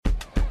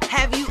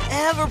Have you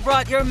ever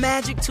brought your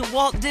magic to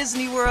Walt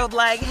Disney World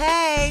like,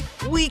 hey,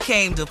 we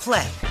came to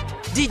play?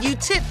 Did you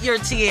tip your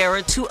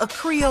tiara to a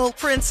Creole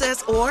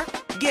princess or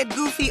get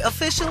goofy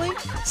officially?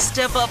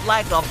 Step up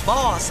like a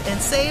boss and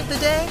save the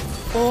day?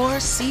 Or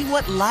see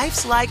what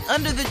life's like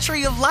under the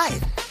tree of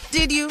life?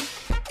 Did you?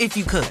 If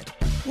you could.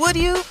 Would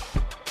you?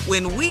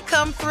 When we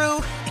come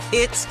through,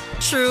 it's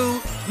true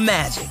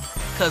magic.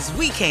 'Cause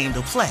we came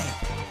to play.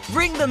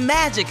 Bring the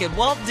magic at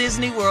Walt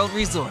Disney World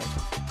Resort.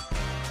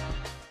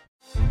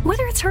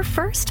 Whether it's her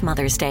first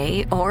Mother's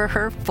Day or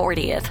her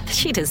 40th,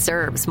 she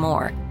deserves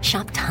more.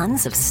 Shop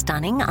tons of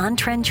stunning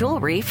on-trend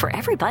jewelry for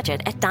every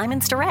budget at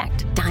Diamonds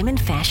Direct. Diamond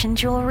fashion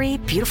jewelry,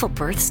 beautiful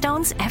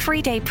birthstones,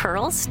 everyday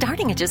pearls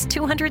starting at just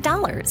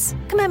 $200.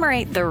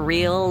 Commemorate the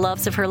real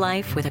loves of her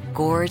life with a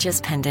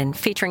gorgeous pendant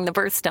featuring the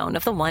birthstone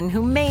of the one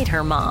who made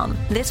her mom.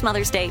 This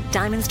Mother's Day,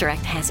 Diamonds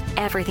Direct has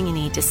everything you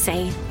need to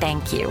say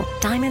thank you.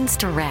 Diamonds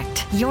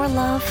Direct. Your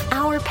love,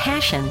 our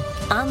passion.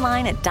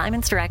 Online at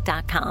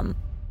diamondsdirect.com.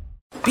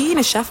 Being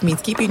a chef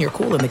means keeping your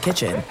cool in the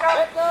kitchen.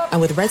 And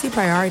with Resi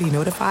Priority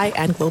Notify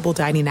and Global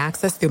Dining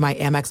Access through my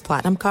Amex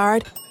Platinum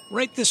card,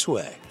 right this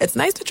way. It's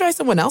nice to try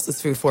someone else's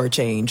food for a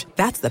change.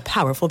 That's the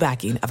powerful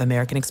backing of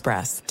American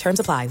Express. Terms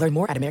apply. Learn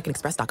more at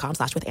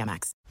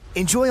americanexpress.com/withAmex.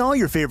 Enjoy all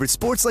your favorite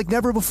sports like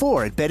never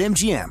before at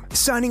BetMGM.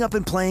 Signing up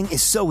and playing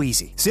is so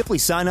easy. Simply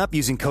sign up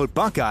using code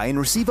Buckeye and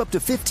receive up to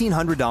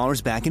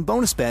 $1,500 back in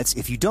bonus bets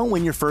if you don't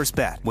win your first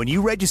bet. When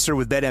you register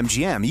with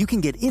BetMGM, you can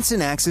get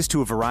instant access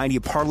to a variety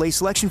of parlay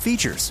selection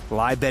features,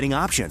 live betting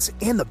options,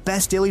 and the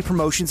best daily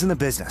promotions in the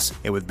business.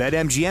 And with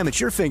BetMGM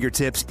at your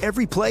fingertips,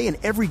 every play and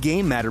every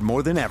game matter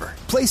more than ever.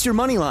 Place your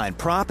moneyline,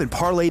 prop, and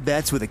parlay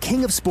bets with the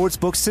king of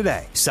sportsbooks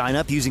today. Sign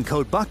up using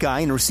code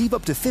Buckeye and receive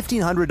up to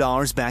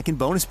 $1,500 back in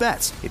bonus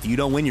bets if you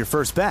don't win your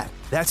first bet.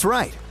 That's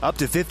right, up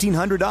to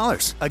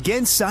 $1,500.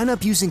 Again, sign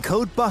up using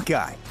code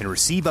Buckeye and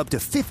receive up to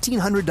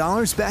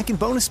 $1,500 back in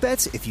bonus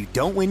bets if you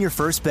don't win your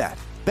first bet.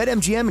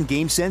 BetMGM and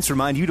GameSense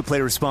remind you to play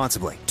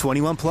responsibly.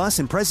 21 plus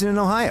and present in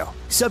Ohio.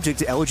 Subject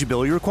to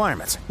eligibility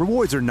requirements.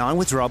 Rewards are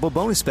non-withdrawable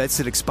bonus bets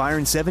that expire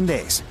in 7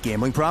 days.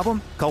 Gambling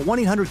problem? Call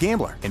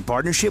 1-800-GAMBLER in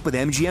partnership with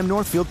MGM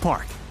Northfield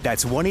Park.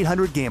 That's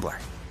 1-800-GAMBLER.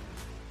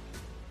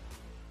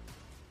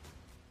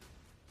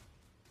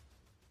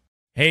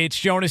 Hey, it's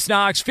Jonas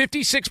Knox.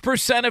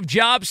 56% of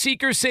job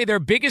seekers say their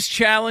biggest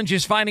challenge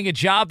is finding a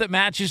job that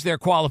matches their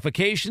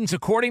qualifications,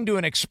 according to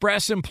an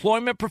Express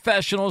Employment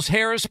Professionals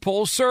Harris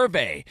Poll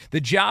survey. The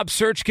job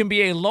search can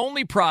be a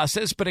lonely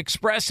process, but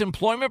Express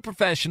Employment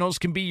Professionals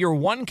can be your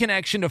one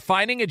connection to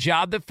finding a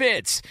job that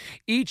fits.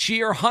 Each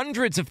year,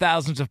 hundreds of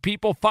thousands of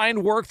people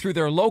find work through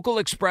their local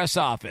Express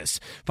office.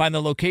 Find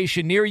the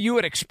location near you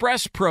at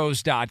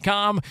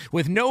expresspros.com.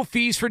 With no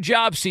fees for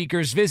job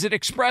seekers, visit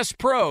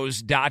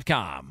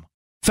expresspros.com.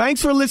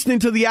 Thanks for listening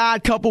to the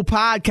Odd Couple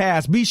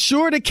podcast. Be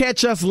sure to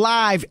catch us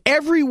live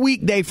every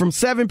weekday from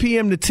 7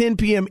 p.m. to 10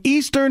 p.m.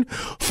 Eastern,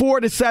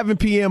 4 to 7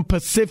 p.m.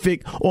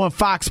 Pacific on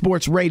Fox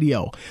Sports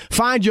Radio.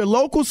 Find your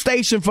local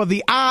station for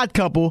the Odd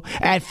Couple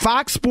at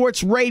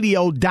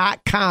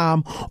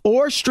foxsportsradio.com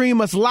or stream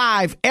us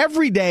live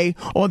every day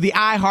on the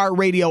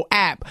iHeartRadio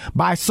app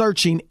by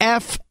searching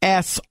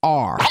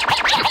FSR. Now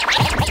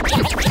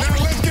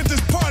let's get this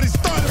party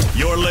started.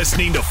 You're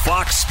listening to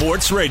Fox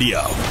Sports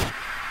Radio.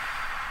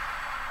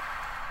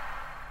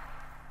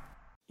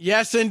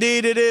 Yes,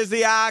 indeed, it is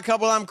the Odd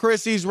Couple. I'm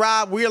Chris. He's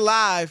Rob. We're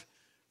live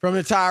from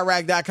the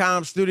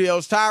TireRack.com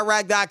studios.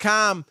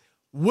 TireRack.com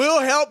will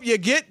help you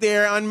get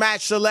there.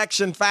 Unmatched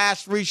selection,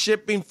 fast, free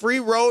shipping, free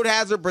road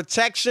hazard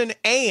protection,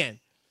 and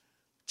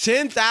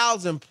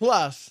 10,000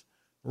 plus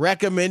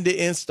recommended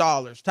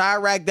installers.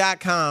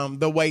 TireRack.com,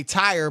 the way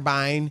tire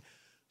buying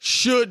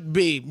should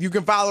be. You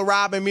can follow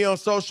Rob and me on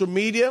social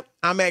media.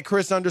 I'm at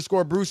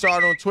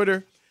Chris_Broussard on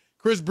Twitter.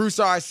 Chris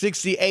Broussard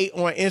 68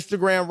 on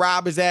Instagram.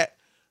 Rob is at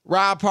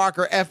Rob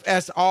Parker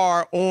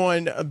FSR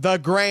on the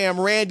gram.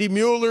 Randy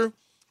Mueller,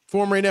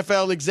 former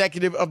NFL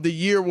Executive of the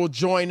Year, will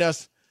join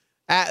us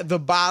at the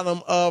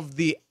bottom of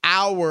the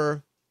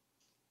hour.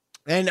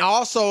 And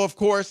also, of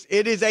course,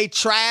 it is a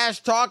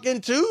Trash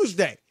Talking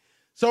Tuesday.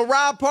 So,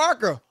 Rob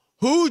Parker,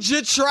 who'd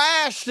you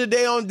trash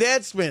today on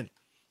Deadspin?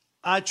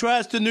 I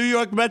trashed the New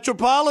York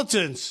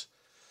Metropolitans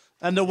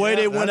and the way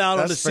they went out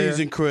on the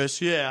season,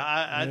 Chris.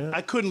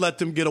 I couldn't let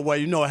them get away.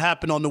 You know, it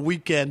happened on the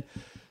weekend.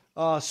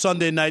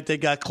 Sunday night, they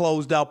got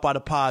closed out by the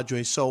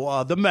Padres.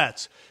 So the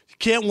Mets, you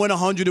can't win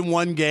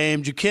 101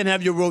 games. You can't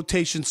have your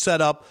rotation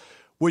set up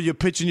where you're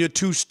pitching your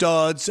two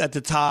studs at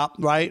the top,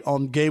 right,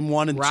 on game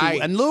 1 and 2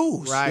 and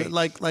lose. Right.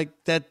 Like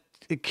that,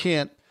 it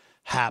can't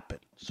happen.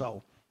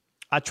 So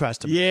I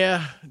trust them.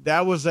 Yeah,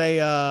 that was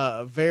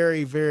a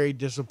very, very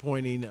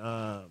disappointing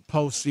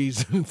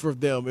postseason for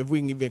them, if we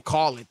can even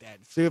call it that.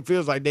 It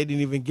feels like they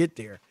didn't even get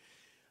there.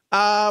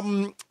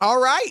 All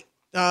right.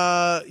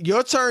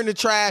 Your turn to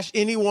trash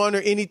anyone or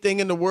anything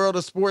in the world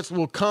of sports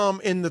will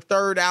come in the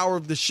third hour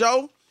of the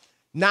show.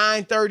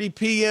 9:30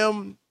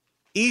 p.m.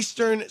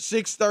 Eastern,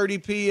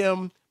 6:30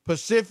 p.m.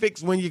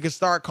 Pacific's when you can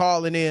start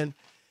calling in.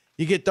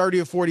 You get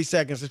 30 or 40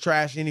 seconds to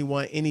trash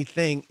anyone,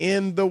 anything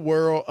in the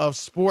world of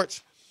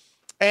sports.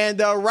 And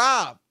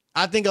Rob,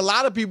 I think a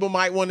lot of people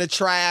might want to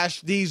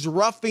trash these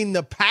roughing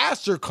the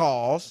passer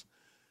calls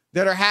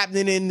that are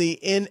happening in the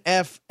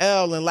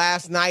NFL. And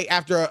last night,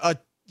 after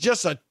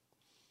just a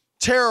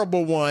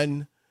terrible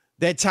one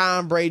that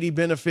Tom Brady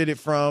benefited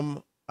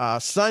from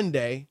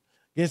Sunday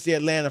against the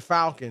Atlanta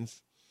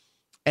Falcons.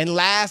 And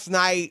last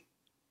night,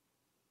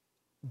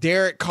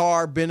 Derek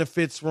Carr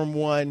benefits from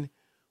one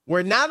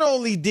where not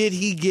only did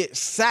he get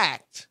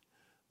sacked,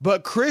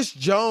 but Chris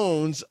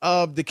Jones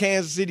of the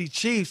Kansas City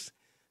Chiefs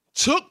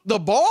took the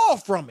ball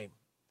from him,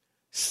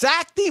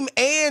 sacked him,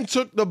 and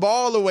took the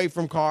ball away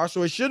from Carr.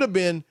 So it should have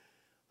been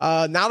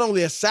not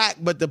only a sack,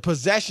 but the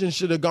possession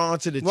should have gone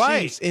to the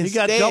Chiefs. Instead, he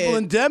got double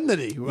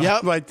indemnity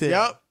right there.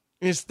 Yep.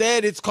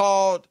 Instead, it's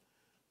called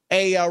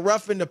a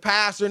roughing the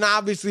passer. And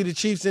obviously, the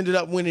Chiefs ended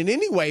up winning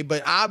anyway.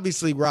 But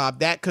obviously, Rob,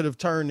 that could have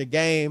turned the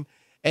game,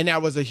 and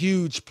that was a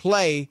huge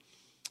play.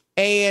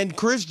 And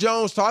Chris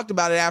Jones talked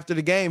about it after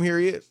the game. Here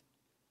he is.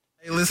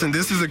 Hey, listen,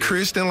 this is a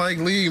Christian-like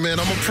league, man.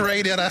 I'm going to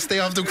pray that I stay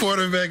off the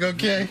quarterback,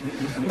 okay?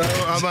 I'm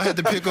going to have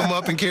to pick him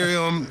up and carry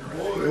him,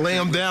 lay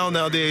him down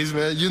nowadays,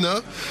 man, you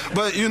know?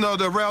 But, you know,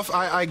 the ref,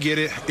 I get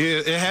it.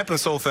 It happened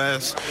so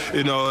fast,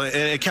 you know, and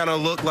it kind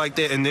of looked like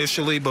that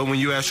initially, but when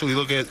you actually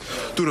look at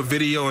through the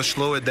video and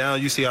slow it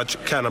down, you see how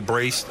kind of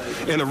braced.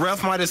 And the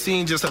ref might have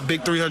seen just a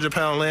big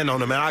 300-pound land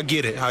on him, and I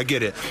get it.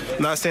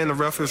 I'm not saying the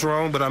ref is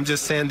wrong, but I'm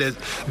just saying that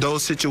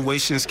those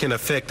situations can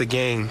affect the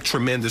game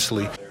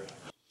tremendously.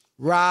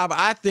 Rob,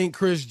 I think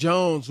Chris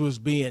Jones was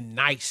being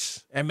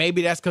nice, and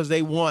maybe that's because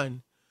they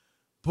won.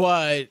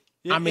 But,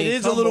 I mean, it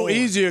is a little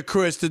easier,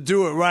 Chris, to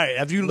do it right.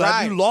 If you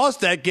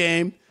lost that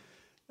game,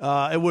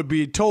 it would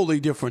be a totally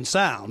different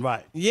sound,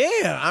 right?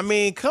 Yeah, I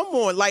mean, come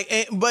on.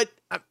 But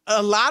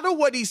a lot of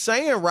what he's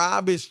saying,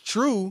 Rob, is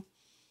true.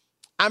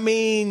 I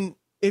mean,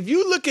 if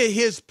you look at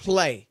his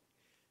play,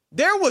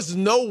 there was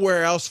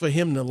nowhere else for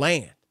him to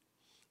land.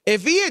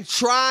 If he had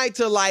tried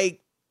to,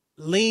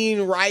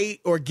 lean right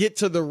or get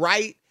to the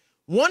right,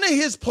 one of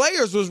his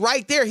players was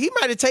right there. He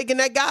might have taken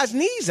that guy's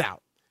knees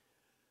out.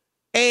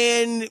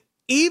 And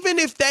even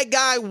if that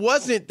guy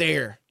wasn't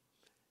there,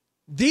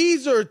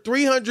 these are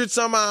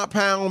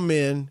 300-some-odd-pound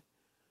men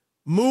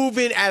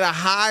moving at a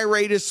high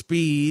rate of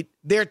speed.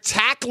 They're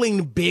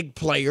tackling big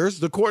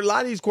players. A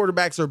lot of these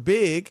quarterbacks are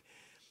big.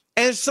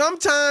 And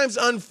sometimes,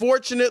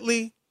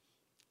 unfortunately,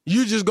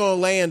 you just going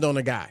to land on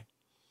a guy.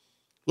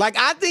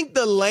 I think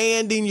the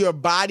landing your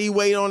body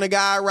weight on a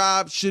guy,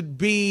 Rob, should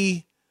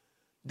be...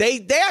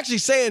 They actually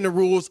say in the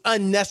rules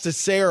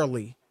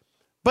unnecessarily,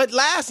 but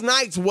last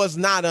night's was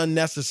not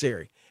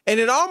unnecessary. And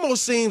it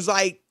almost seems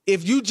like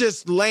if you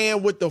just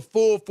land with the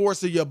full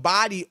force of your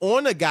body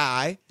on a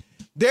guy,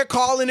 they're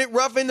calling it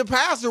roughing the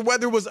passer,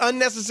 whether it was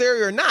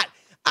unnecessary or not.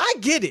 I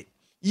get it.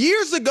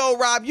 Years ago,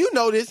 Rob, you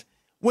notice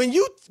when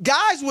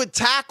guys would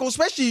tackle,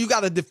 especially you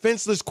got a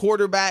defenseless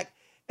quarterback,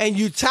 and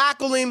you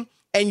tackle him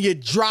and you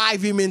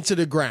drive him into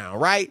the ground,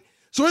 right?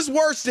 So it's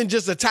worse than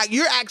just attack.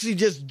 You're actually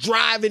just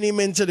driving him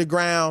into the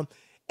ground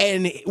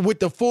and with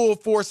the full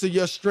force of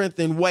your strength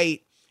and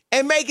weight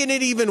and making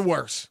it even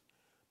worse.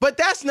 But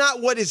that's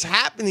not what is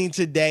happening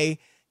today.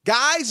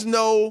 Guys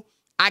know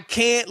I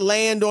can't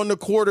land on the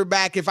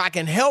quarterback if I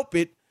can help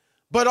it,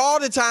 but all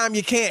the time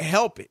you can't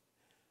help it.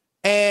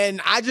 And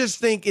I just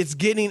think it's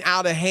getting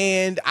out of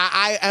hand.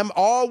 I am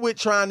all with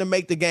trying to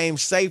make the game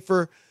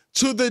safer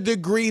to the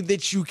degree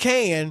that you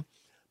can.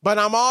 But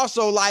I'm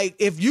also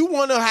if you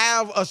want to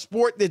have a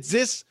sport that's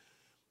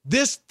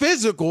this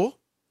physical,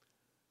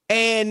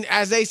 and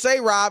as they say,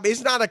 Rob, it's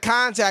not a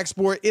contact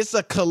sport, it's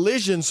a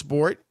collision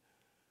sport,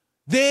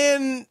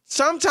 then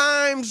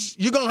sometimes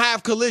you're going to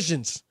have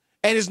collisions.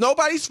 And it's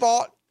nobody's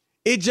fault.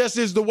 It just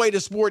is the way the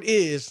sport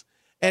is.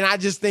 And I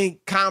just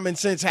think common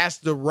sense has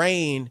to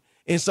reign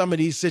in some of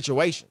these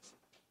situations.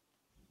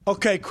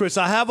 Okay, Chris,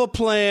 I have a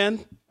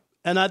plan,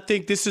 and I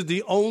think this is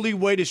the only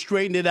way to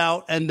straighten it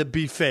out and to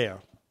be fair.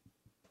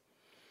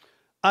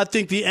 I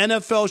think the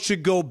NFL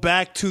should go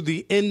back to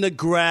the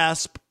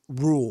in-the-grasp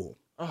rule.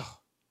 Oh.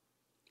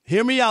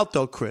 Hear me out,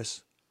 though,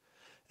 Chris.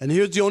 And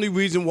here's the only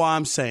reason why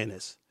I'm saying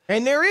this.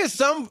 And there is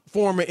some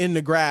form of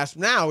in-the-grasp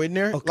now, isn't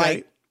there?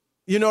 Okay.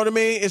 You know what I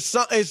mean?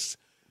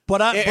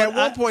 At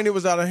one point it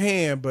was out of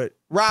hand, but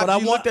Rob,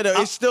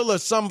 it's still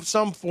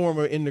some form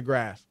of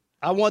in-the-grasp.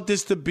 I want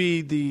this to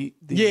be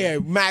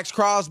the Max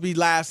Crosby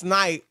last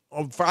night,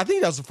 I think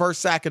that was the first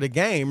sack of the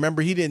game.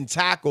 Remember, he didn't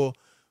tackle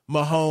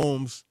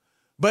Mahomes.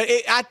 But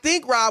I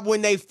think, Rob,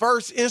 when they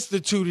first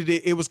instituted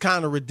it, it was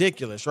kind of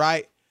ridiculous,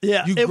 right?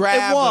 Yeah, you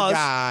grab a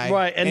guy,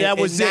 right, and that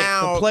was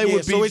now, it. The play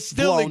would be so it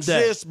still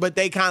exists, dead. But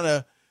they kind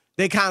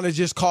of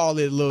just call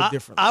it a little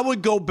different. I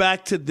would go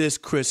back to this,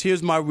 Chris.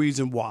 Here's my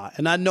reason why,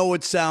 and I know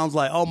it sounds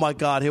like, oh my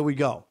God, here we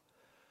go.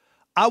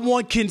 I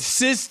want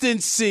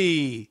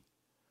consistency.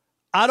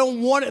 I don't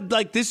want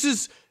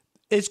it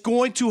it's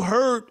going to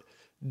hurt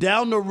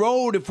down the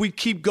road if we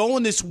keep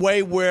going this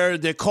way where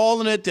they're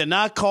calling it, they're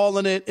not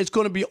calling it. It's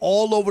going to be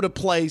all over the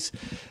place.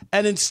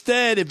 And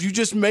instead, if you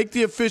just make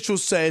the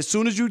officials say, as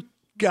soon as you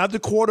have the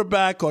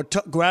quarterback or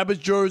grab his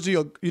jersey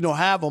or,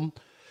 have him,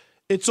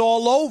 it's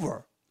all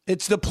over.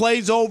 It's the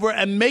plays over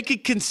and make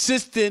it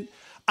consistent.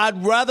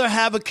 I'd rather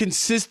have a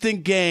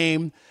consistent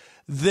game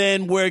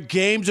than where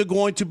games are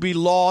going to be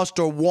lost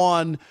or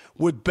won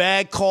with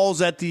bad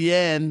calls at the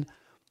end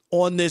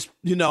on this,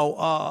 roughing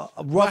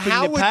the passer.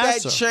 How would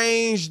that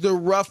change the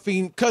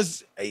roughing?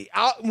 Because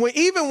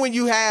even when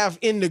you have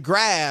in the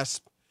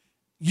grasp,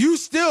 you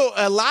still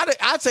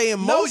I'd say in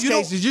most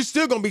cases, you're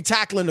still going to be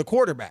tackling the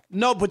quarterback.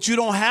 No, but you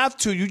don't have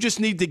to. You just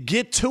need to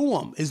get to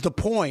him is the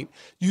point.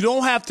 You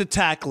don't have to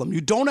tackle him.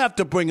 You don't have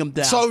to bring him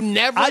down. So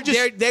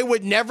they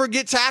would never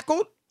get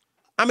tackled?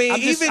 I mean,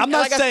 I'm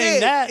not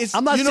saying that.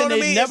 I'm not saying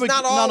they never.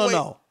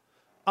 No.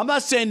 I'm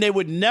not saying they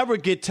would never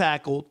get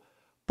tackled,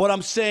 but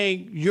I'm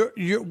saying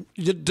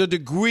the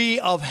degree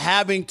of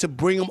having to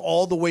bring them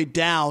all the way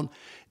down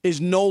is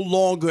no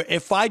longer.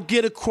 If I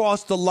get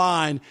across the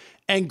line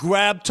and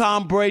grab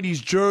Tom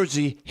Brady's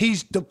jersey,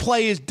 the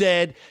play is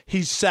dead.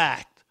 He's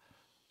sacked.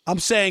 I'm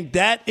saying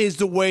that is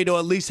the way to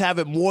at least have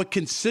it more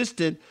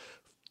consistent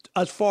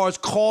as far as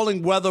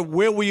calling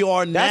where we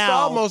are now. That's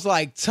almost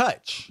like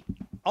touch.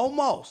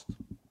 Almost.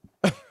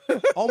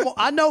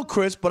 I know,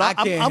 Chris, but I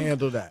can't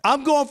handle that.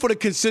 I'm going for the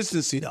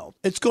consistency, though.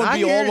 It's going to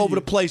be all over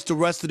the place the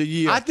rest of the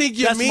year. I think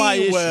you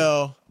mean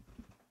well.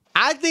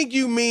 I think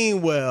you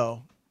mean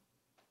well,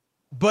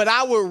 but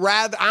I would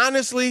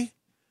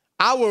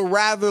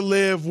rather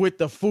live with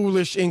the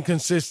foolish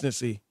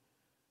inconsistency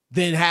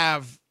than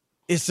have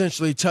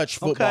essentially touch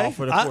football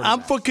for the quarterback.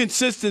 I'm for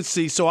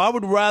consistency, so I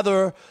would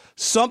rather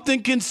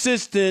something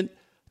consistent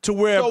to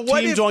where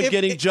teams aren't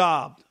getting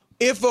jobbed.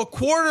 If a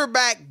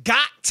quarterback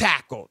got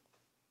tackled,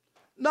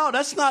 no,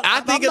 that's not.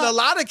 I think in a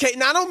lot of cases,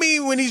 I don't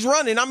mean when he's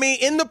running. I mean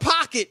in the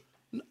pocket.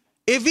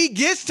 If he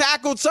gets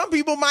tackled, some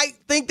people might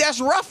think that's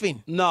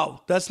roughing.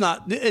 No, that's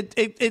not.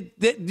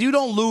 You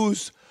don't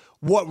lose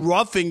what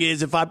roughing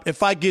is if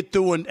I get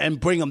through and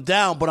bring him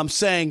down. But I'm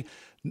saying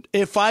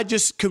if I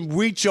just can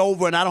reach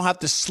over and I don't have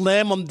to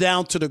slam him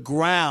down to the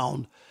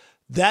ground,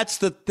 that's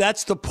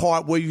the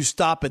part where you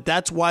stop it.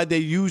 That's why they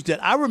used it.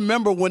 I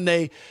remember when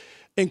they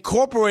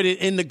incorporated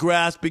in the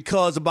grasp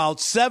because about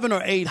 7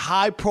 or 8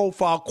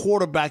 high-profile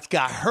quarterbacks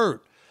got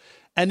hurt.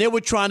 And they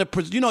were trying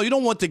to, you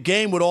don't want the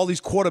game with all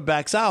these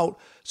quarterbacks out.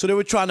 So they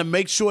were trying to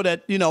make sure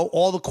that,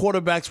 all the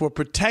quarterbacks were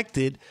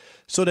protected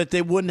so that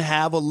they wouldn't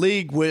have a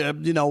league where,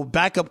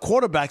 backup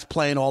quarterbacks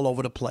playing all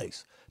over the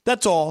place.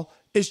 That's all.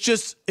 It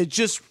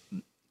just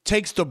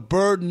takes the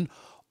burden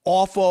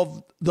off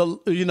of the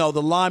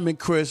lineman,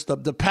 Chris,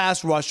 the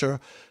pass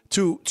rusher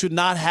to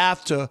not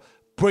have to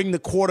bring the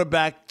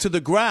quarterback to the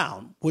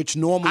ground, which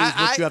normally is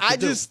what you have to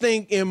do. I just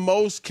think in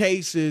most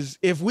cases,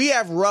 if we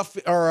have rough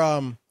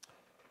or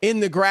in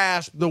the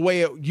grasp the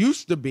way it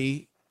used to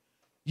be,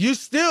 you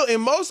still, in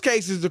most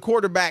cases, the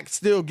quarterback's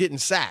still getting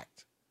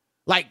sacked,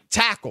 like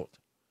tackled.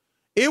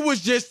 It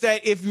was just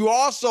that if you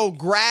also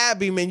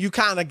grab him and you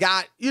kind of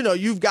got,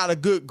 you've got a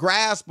good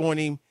grasp on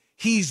him,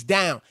 he's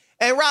down.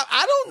 And Rob,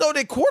 I don't know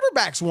that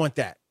quarterbacks want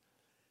that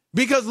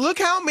because look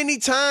how many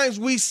times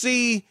we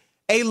see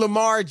a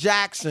Lamar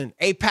Jackson,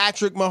 a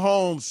Patrick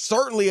Mahomes,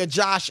 certainly a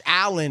Josh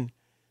Allen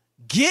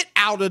get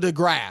out of the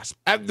grasp.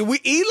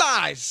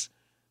 Eli's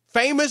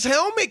famous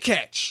helmet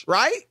catch,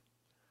 right?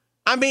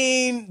 I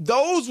mean,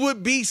 those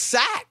would be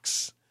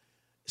sacks.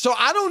 So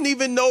I don't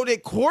even know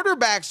that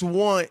quarterbacks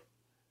want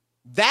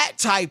that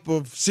type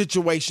of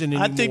situation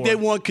anymore. I think they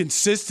want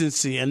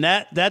consistency, and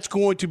that's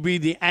going to be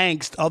the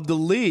angst of the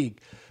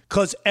league.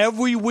 Because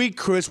every week,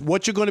 Chris,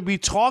 what you're going to be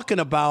talking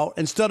about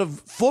instead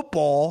of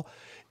football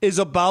is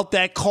about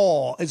that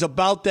call, is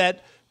about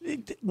that.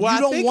 Well,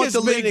 you don't want the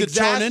league to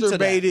turn into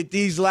that.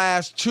 These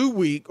last 2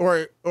 weeks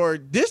or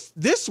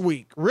this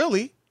week,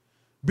 really,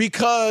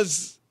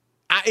 because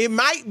it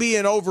might be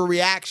an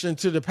overreaction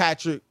to the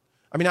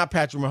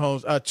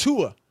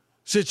Tua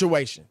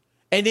situation.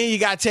 And then you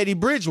got Teddy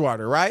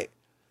Bridgewater, right?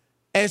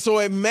 And so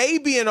it may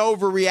be an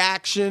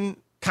overreaction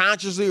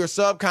consciously or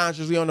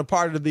subconsciously on the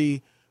part of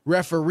the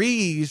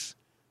referees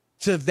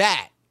to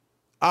that.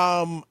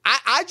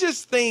 I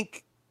just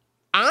think,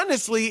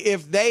 honestly,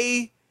 if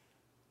they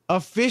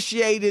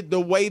officiated the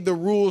way the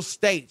rule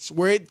states,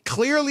 where it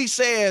clearly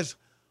says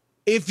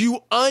if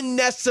you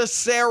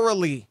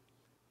unnecessarily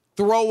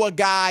throw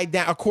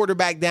a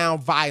quarterback down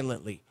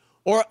violently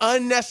or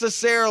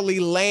unnecessarily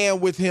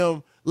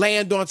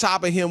land on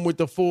top of him with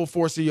the full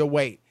force of your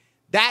weight,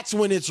 that's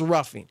when it's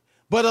roughing.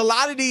 But a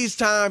lot of these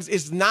times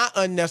it's not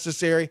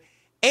unnecessary.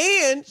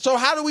 And so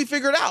how do we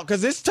figure it out?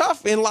 Because it's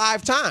tough in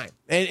live time.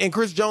 And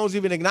Chris Jones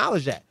even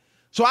acknowledged that.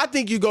 So I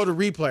think you go to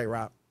replay,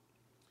 Rob.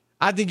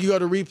 I think you go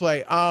to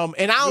replay.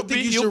 And I don't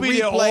think you should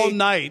replay all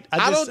night.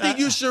 I don't think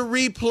you should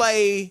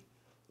replay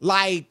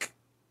like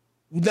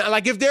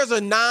if there's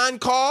a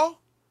non-call,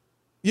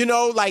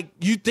 like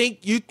you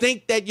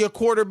think that your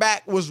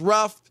quarterback was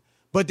roughed,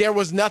 but there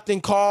was nothing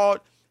called.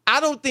 I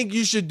don't think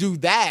you should do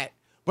that.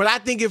 But I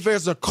think if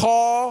there's a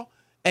call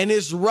and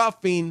it's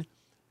roughing,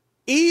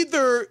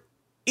 either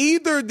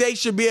they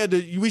should be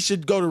able to, we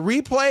should go to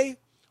replay,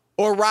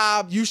 or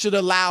Rob, you should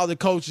allow the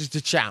coaches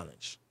to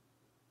challenge.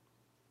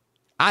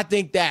 I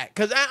think that,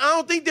 because I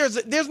don't think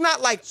there's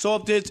not like, so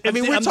if there's,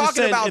 we're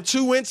talking about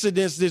 2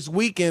 incidents this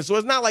weekend, so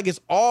it's not like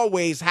it's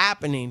always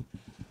happening.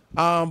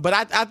 But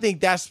I think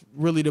that's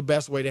really the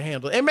best way to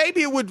handle it. And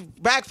maybe it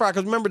would backfire,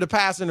 because remember the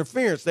pass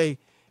interference, it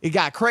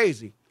got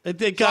crazy.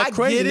 They got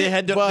crazy. They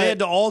had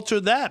to alter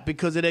that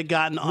because it had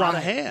gotten out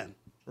of hand.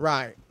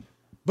 Right.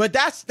 But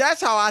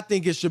that's how I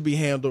think it should be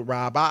handled,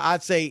 Rob.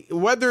 I'd say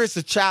whether it's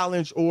a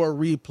challenge or a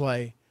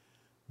replay.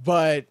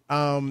 But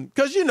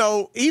because,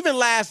 even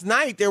last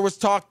night there was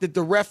talk that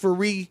the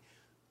referee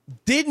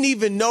didn't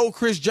even know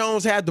Chris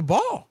Jones had the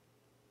ball.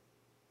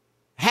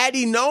 Had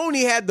he known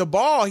he had the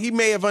ball, he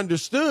may have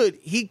understood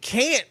he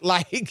can't,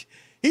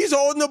 he's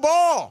holding the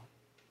ball.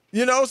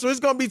 So it's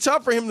going to be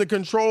tough for him to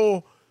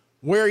control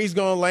where he's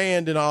going to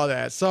land and all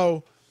that.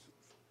 So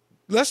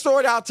let's throw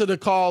it out to the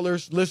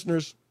callers,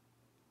 listeners.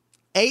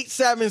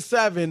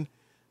 877-99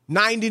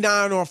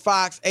 on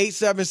Fox,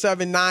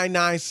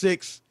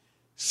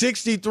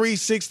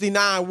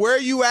 877-996-6369. Where are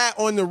you at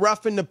on the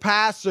roughing the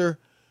passer?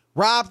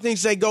 Rob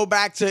thinks they go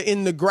back to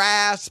in the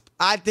grasp.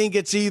 I think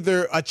it's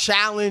either a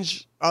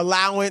challenge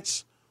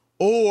allowance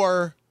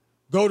or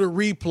go to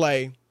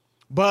replay.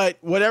 But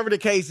whatever the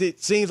case,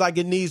 it seems like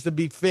it needs to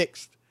be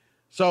fixed.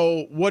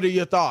 So what are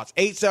your thoughts?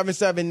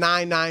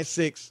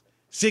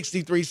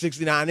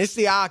 877-996-6369. It's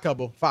the Odd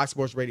Couple, Fox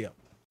Sports Radio.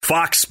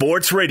 Fox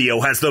Sports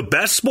Radio has the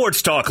best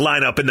sports talk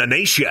lineup in the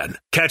nation.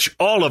 Catch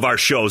all of our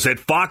shows at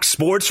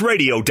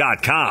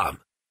foxsportsradio.com.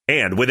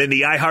 And within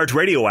the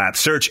iHeartRadio app,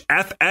 search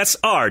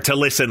FSR to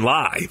listen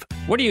live.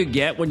 What do you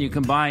get when you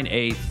combine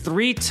a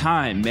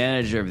 3-time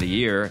Manager of the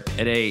Year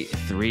and a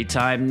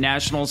 3-time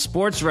National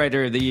Sports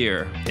Writer of the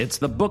Year? It's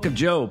the Book of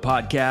Joe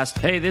podcast.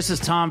 Hey, this is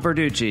Tom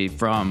Verducci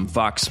from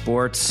Fox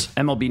Sports,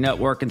 MLB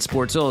Network, and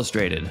Sports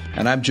Illustrated.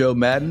 And I'm Joe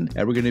Madden,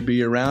 and we're going to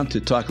be around to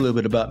talk a little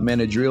bit about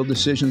managerial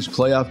decisions,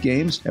 playoff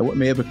games, and what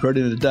may have occurred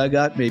in the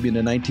dugout maybe in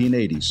the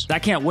 1980s. I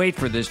can't wait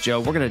for this, Joe.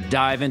 We're going to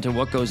dive into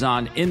what goes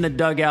on in the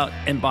dugout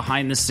and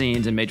behind the scenes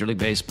in Major League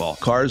Baseball.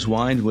 Cars,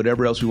 wine,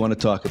 whatever else we want to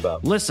talk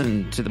about.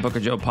 Listen to the Book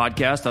of Joe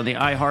podcast on the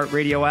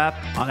iHeartRadio app,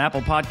 on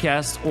Apple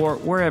Podcasts, or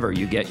wherever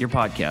you get your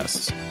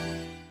podcasts.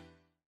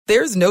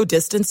 There's no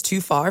distance too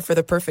far for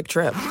the perfect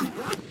trip.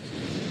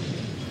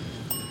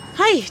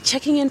 Hi,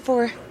 checking in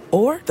for...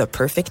 Or the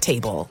perfect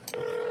table.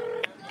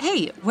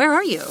 Hey, where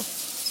are you?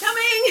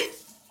 Coming!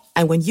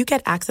 And when you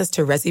get access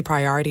to Resi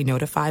Priority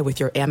Notify with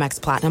your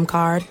Amex Platinum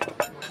card...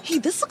 Hey,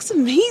 this looks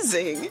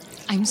amazing.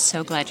 I'm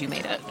so glad you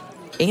made it.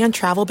 And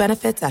travel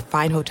benefits at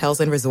fine hotels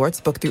and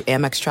resorts booked through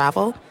Amex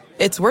Travel,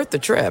 it's worth the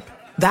trip.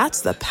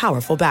 That's the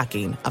powerful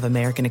backing of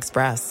American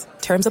Express.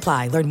 Terms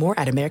apply. Learn more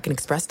at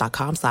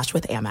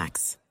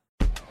americanexpress.com/withAmex.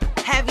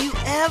 Have you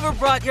ever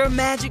brought your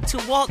magic to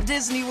Walt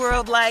Disney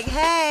World like,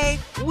 hey,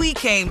 we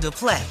came to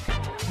play?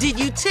 Did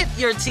you tip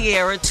your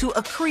tiara to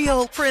a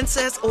Creole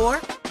princess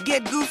or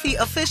get goofy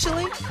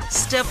officially?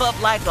 Step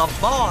up like a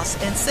boss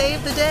and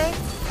save the day?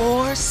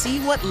 Or see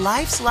what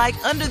life's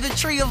like under the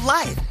tree of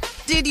life?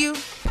 Did you?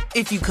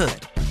 If you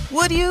could.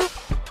 Would you?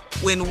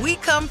 When we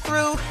come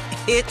through,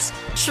 it's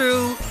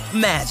true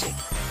magic.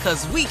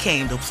 'Cause we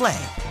came to play.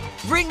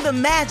 Bring the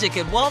magic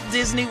at Walt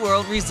Disney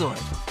World Resort.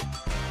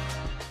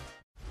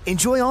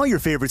 Enjoy all your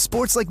favorite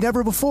sports like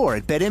never before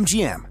at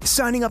BetMGM.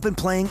 Signing up and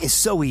playing is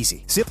so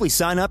easy. Simply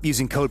sign up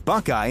using code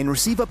Buckeye and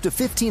receive up to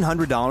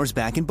 $1,500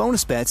 back in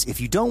bonus bets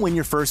if you don't win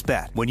your first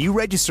bet. When you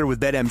register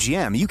with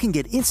BetMGM, you can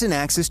get instant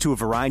access to a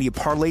variety of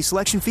parlay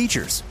selection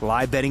features,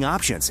 live betting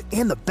options,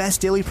 and the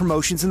best daily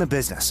promotions in the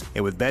business.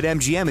 And with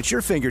BetMGM at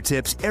your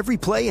fingertips, every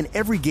play and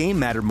every game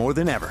matter more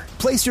than ever.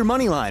 Place your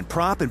moneyline,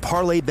 prop, and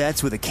parlay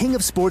bets with the king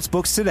of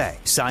sportsbooks today.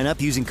 Sign up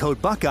using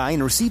code Buckeye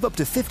and receive up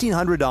to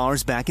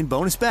 $1,500 back in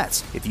bonus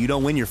bets if you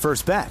don't win your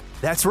first bet.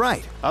 That's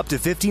right, up to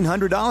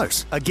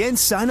 $1,500. Again,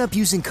 sign up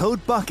using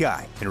code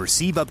Buckeye and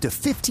receive up to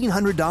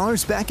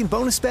 $1,500 back in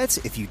bonus bets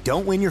if you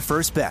don't win your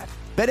first bet.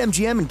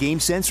 BetMGM and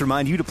GameSense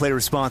remind you to play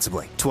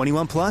responsibly.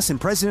 21 plus and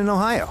present in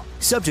Ohio.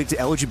 Subject to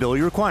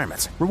eligibility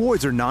requirements.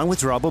 Rewards are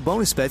non-withdrawable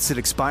bonus bets that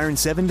expire in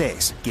 7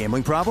 days.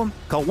 Gambling problem?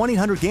 Call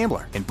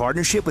 1-800-GAMBLER in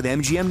partnership with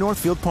MGM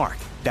Northfield Park.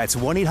 That's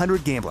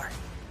 1-800-GAMBLER.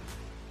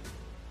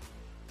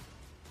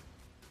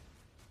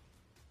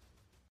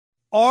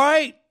 All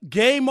right,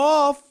 game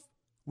off.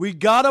 We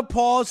got to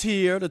pause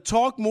here to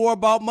talk more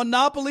about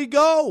Monopoly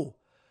Go.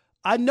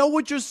 I know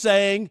what you're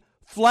saying.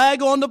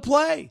 Flag on the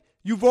play.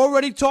 You've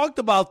already talked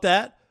about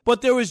that,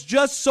 but there is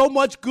just so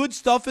much good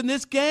stuff in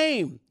this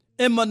game.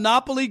 In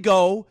Monopoly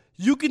Go,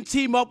 you can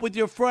team up with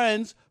your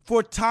friends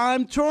for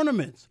timed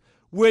tournaments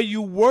where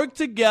you work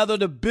together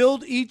to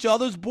build each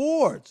other's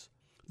boards.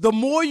 The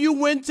more you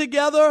win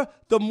together,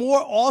 the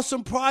more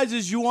awesome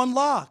prizes you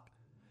unlock.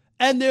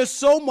 And there's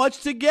so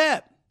much to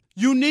get.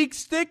 Unique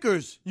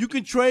stickers you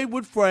can trade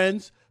with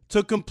friends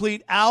to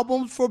complete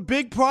albums for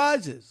big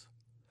prizes.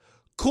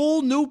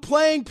 Cool new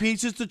playing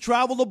pieces to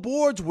travel the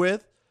boards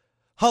with.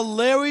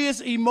 Hilarious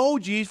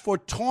emojis for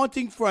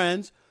taunting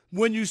friends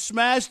when you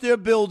smash their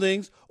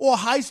buildings or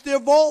heist their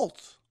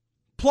vaults.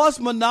 Plus,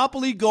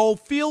 Monopoly Go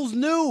feels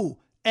new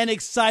and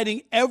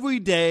exciting every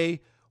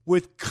day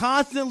with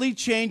constantly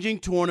changing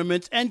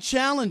tournaments and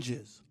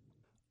challenges.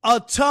 A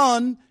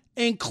ton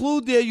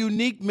include their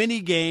unique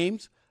mini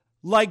games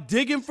like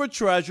digging for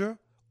treasure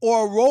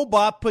or a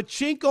robot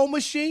pachinko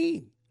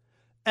machine.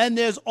 And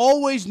there's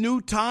always new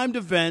timed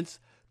events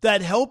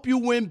that help you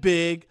win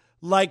big,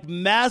 like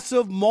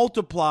massive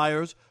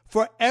multipliers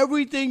for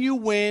everything you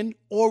win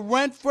or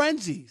rent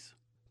frenzies.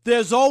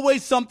 There's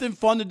always something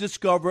fun to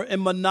discover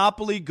in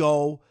Monopoly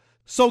Go,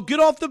 so get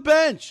off the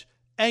bench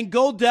and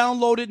go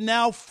download it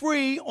now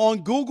free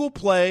on Google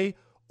Play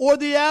or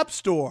the App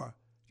Store.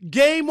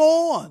 Game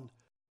on!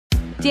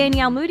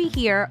 Danielle Moody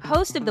here,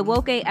 host of the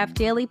Woke AF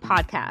Daily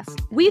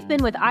podcast. We've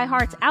been with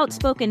iHeart's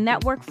Outspoken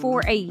Network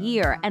for a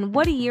year, and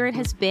what a year it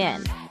has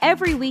been.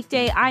 Every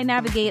weekday, I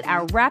navigate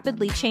our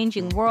rapidly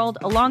changing world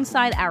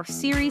alongside our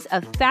series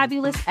of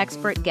fabulous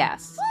expert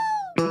guests.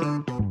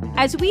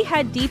 As we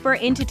head deeper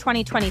into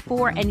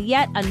 2024 and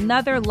yet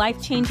another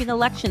life-changing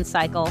election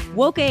cycle,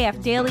 Woke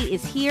AF Daily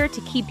is here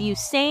to keep you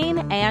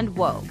sane and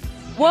woke.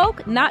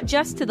 Woke not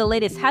just to the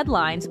latest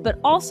headlines, but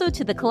also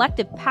to the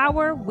collective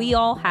power we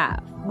all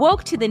have.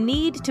 Woke to the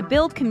need to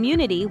build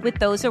community with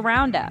those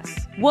around us.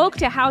 Woke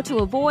to how to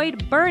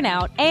avoid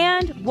burnout,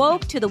 and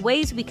woke to the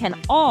ways we can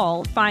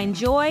all find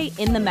joy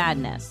in the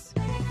madness.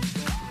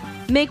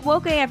 Make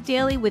Woke AF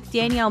Daily with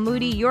Danielle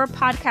Moody your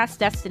podcast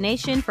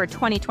destination for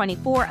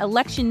 2024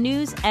 election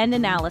news and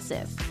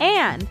analysis.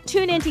 And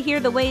tune in to hear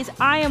the ways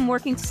I am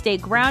working to stay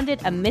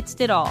grounded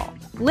amidst it all.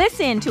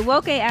 Listen to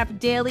Woke AF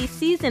Daily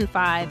Season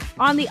 5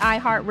 on the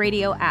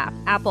iHeartRadio app,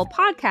 Apple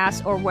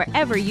Podcasts, or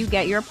wherever you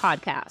get your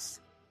podcasts.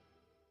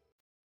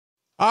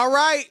 All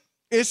right.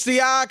 It's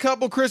the Odd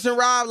Couple, Chris and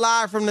Rob,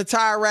 live from the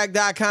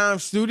TireRack.com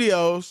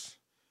studios.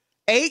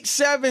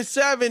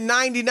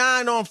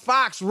 877-99 on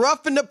Fox.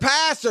 Roughing the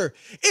passer.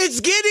 It's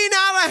getting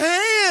out of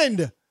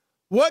hand.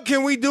 What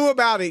can we do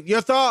about it?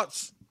 Your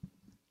thoughts?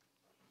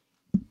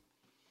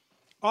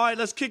 All right,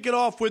 let's kick it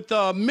off with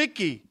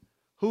Mickey,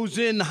 who's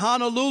in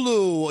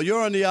Honolulu.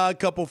 You're on the Odd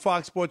Couple,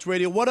 Fox Sports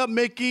Radio. What up,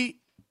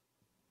 Mickey?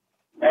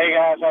 Hey,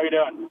 guys. How you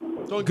doing?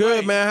 Doing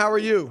good, man. How are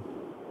you?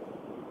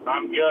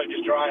 I'm good,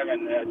 just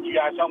driving. You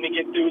guys help me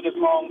get through this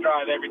long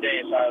drive every day,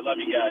 so I love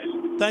you guys.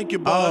 Thank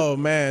you, bud. Oh,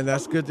 man,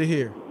 that's good to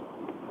hear.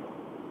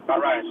 All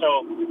right,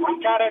 so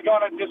I'm kind of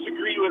going to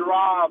disagree with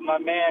Rob,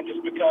 my man, just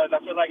because I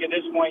feel like at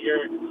this point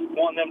you're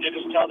wanting them to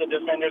just tell the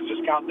defenders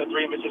just count the 3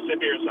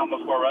 Mississippi or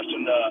something before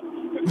rushing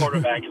the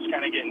quarterback. It's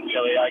kind of getting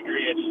silly. I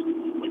agree.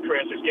 It's with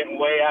Chris. It's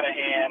getting way out of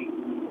hand.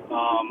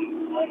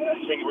 I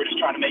think we're just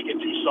trying to make it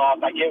too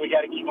soft. I get we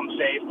got to keep them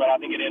safe, but I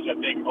think it is a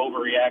big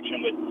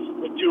overreaction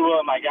with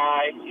Tua, my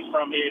guy. He's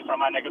from here, he's from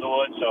my neck of the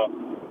woods, so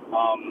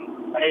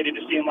I hated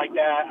to see him like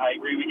that. I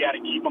agree we got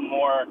to keep them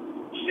more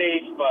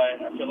safe,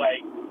 but I feel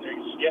like they're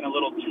just getting a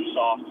little too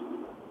soft.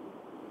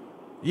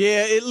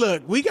 Yeah,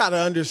 look, we got to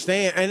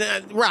understand,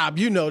 and Rob,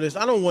 you know this,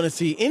 I don't want to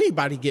see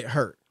anybody get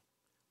hurt,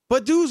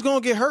 but dude's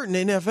going to get hurt in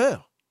the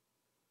NFL.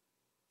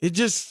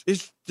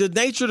 It's the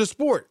nature of the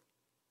sport,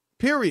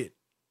 period.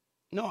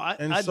 No,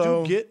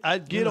 I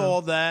get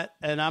all that,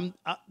 and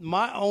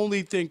my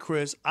only thing,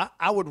 Chris,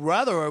 I would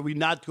rather we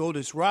not go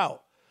this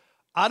route.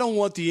 I don't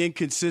want the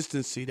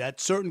inconsistency that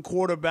certain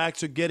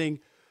quarterbacks are getting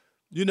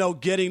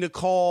the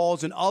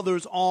calls and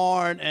others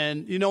aren't,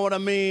 and you know what I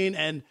mean,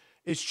 and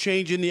it's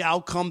changing the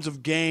outcomes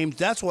of games.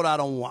 That's what I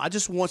don't want. I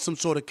just want some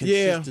sort of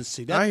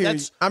consistency. Yeah, I hear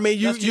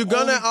you. You're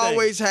gonna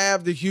always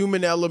have the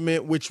human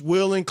element, which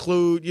will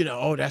include,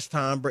 that's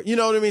Tom Brady. You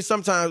know what I mean?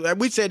 Sometimes,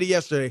 we said it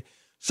yesterday.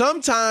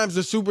 Sometimes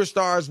the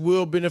superstars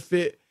will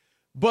benefit,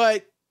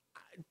 but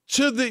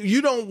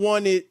you don't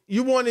want it.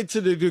 You want it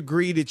to the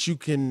degree that you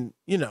can,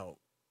 you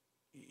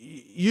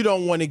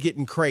don't want it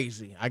getting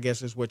crazy, I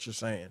guess is what you're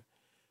saying.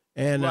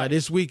 And right.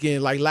 This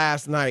weekend, like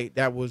last night,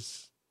 that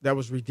was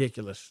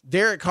ridiculous.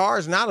 Derek Carr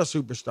is not a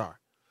superstar.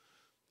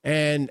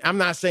 And I'm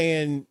not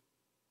saying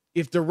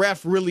if the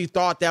ref really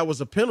thought that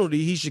was a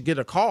penalty, he should get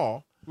a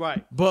call.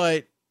 Right.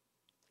 But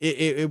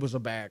it was a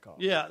bad call.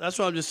 Yeah, that's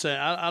what I'm just saying.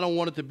 I don't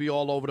want it to be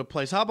all over the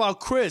place. How about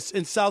Chris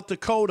in South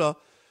Dakota?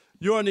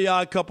 You're on the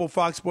Odd Couple,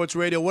 Fox Sports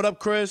Radio. What up,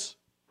 Chris?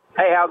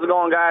 Hey, how's it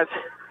going, guys?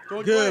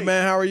 Doing good, great.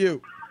 Man. How are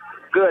you?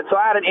 Good. So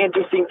I had an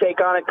interesting take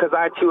on it because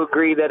I, too,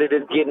 agree that it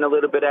is getting a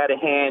little bit out of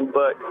hand.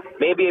 But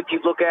maybe if you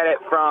look at it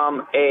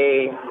from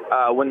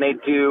when they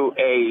do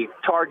a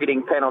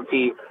targeting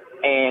penalty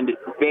and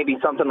maybe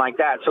something like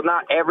that. So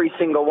not every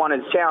single one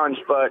is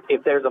challenged, but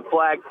if there's a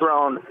flag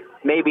thrown,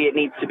 maybe it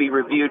needs to be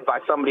reviewed by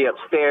somebody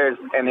upstairs.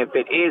 And if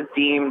it is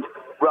deemed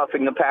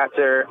roughing the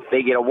passer,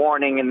 they get a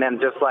warning. And then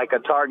just like a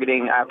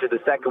targeting after the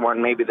second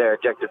one, maybe they're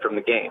ejected from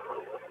the game.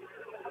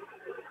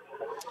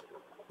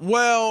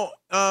 Well,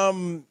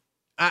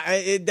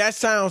 that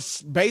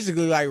sounds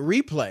basically like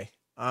replay,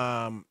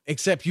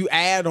 except you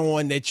add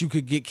on that you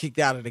could get kicked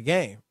out of the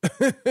game.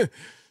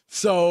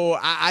 So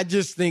I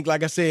just think,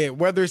 like I said,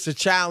 whether it's a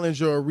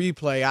challenge or a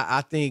replay, I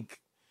think,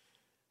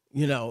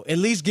 at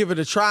least give it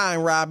a try.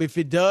 And, Rob, if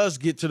it does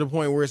get to the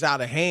point where it's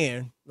out of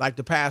hand, like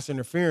the pass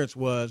interference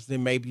was,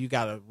 then maybe you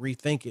got to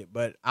rethink it.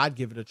 But I'd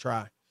give it a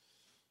try.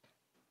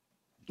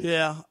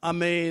 Yeah, I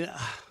mean,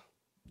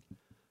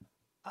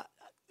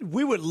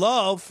 we would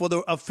love for the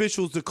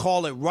officials to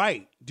call it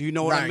right. Do you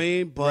know what I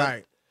mean?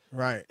 But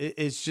right.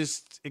 It's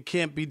just it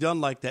can't be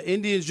done like that.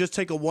 Indians just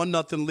take a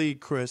 1-0 lead,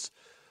 Chris,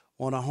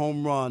 on a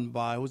home run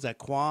by who's that?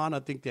 Quan, I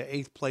think their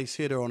 8th place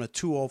hitter on a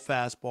 2-0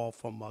 fastball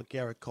from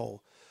Garrett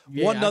Cole.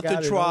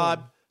 1-0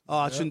 Tribe.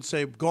 I shouldn't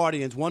say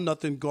Guardians.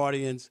 1-0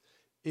 Guardians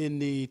in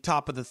the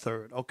top of the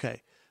third.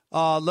 Okay.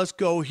 Let's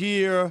go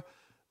here.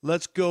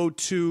 Let's go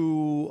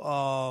to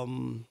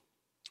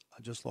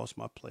I just lost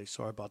my place.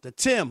 Sorry about that.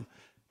 Tim.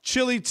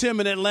 Chili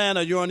Tim in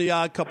Atlanta. You're on the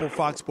Odd Couple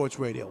Fox Sports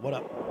Radio. What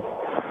up?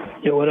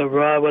 Yo, what up,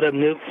 Rob? What up,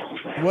 Noop?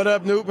 What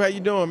up, Noop? How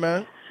you doing,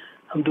 man?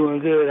 I'm doing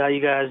good. How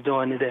you guys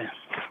doing today?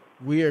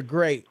 We are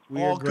great.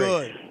 All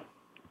good.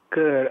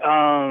 Good.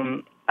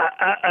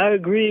 I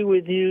agree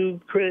with you,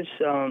 Chris.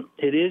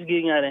 It is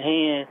getting out of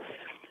hand,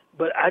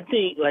 but I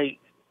think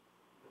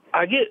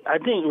I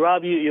think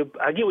Rob,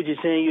 I get what you're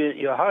saying.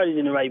 Your heart is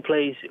in the right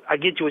place. I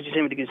get you what you're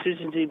saying with the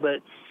consistency,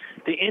 but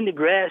the in the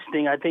grass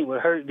thing I think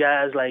would hurt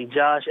guys like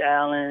Josh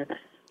Allen,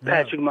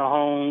 Patrick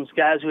Mahomes,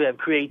 guys who have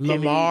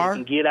creativity that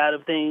can get out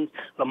of things.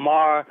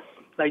 Lamar,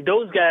 like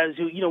those guys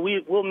who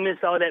we'll miss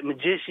all that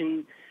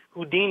magician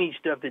Houdini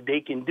stuff that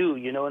they can do.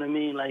 You know what I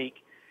mean? Like,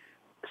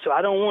 so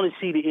I don't want to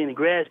see the in the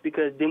grass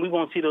because then we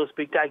won't see those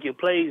spectacular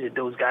plays that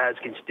those guys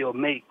can still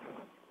make.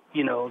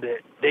 That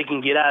they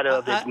can get out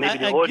of that maybe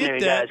the ordinary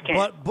guys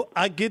can't. But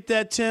I get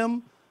that,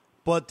 Tim.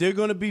 But there are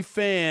going to be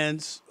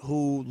fans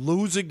who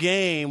lose a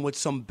game with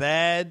some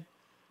bad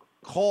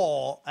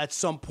call at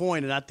some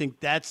point, and I think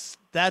that's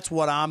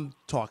what I'm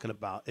talking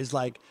about. Is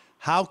like,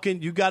 how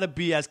can you got to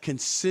be as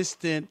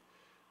consistent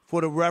for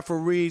the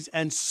referees?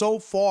 And so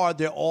far,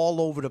 they're all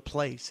over the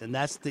place, and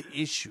that's the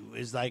issue.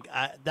 Is like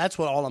that's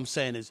what all I'm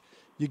saying is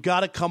you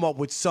got to come up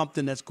with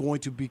something that's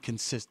going to be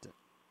consistent.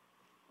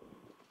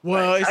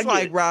 Well, it's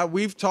like, Rob,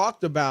 we've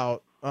talked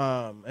about,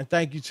 and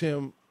thank you,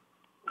 Tim.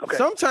 Okay.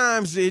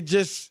 Sometimes it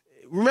just,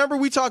 remember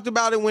we talked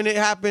about it when it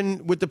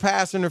happened with the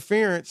pass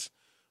interference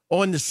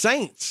on the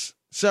Saints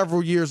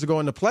several years ago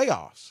in the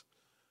playoffs.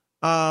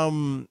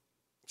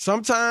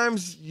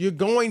 Sometimes you're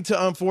going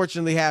to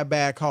unfortunately have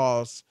bad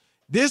calls.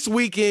 This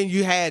weekend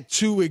you had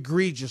 2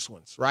 egregious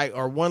ones, right?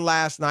 Or one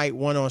last night,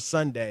 one on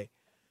Sunday.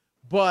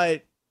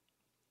 But,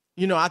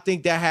 I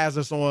think that has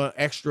us on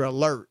extra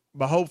alert.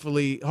 But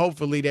hopefully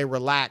they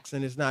relax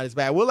and it's not as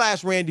bad. We'll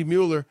ask Randy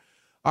Mueller,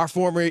 our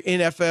former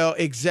NFL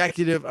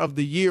Executive of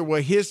the Year,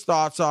 what his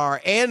thoughts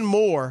are and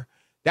more.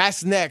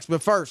 That's next.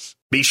 But first,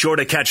 be sure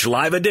to catch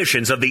live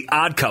editions of The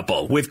Odd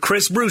Couple with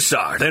Chris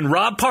Broussard and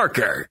Rob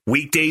Parker.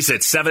 Weekdays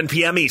at 7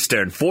 p.m.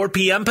 Eastern, 4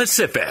 p.m.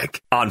 Pacific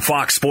on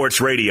Fox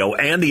Sports Radio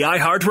and the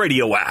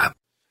iHeartRadio app.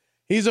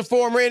 He's a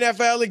former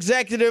NFL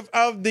Executive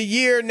of the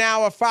Year,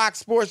 now a Fox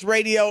Sports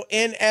Radio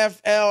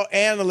NFL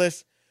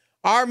analyst.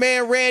 Our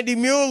man, Randy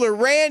Mueller.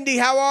 Randy,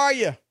 how are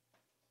you?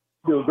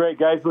 Doing great,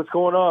 guys. What's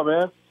going on,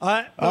 man?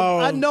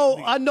 I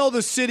know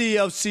the city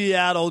of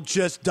Seattle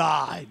just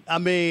died. I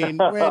mean,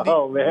 Randy,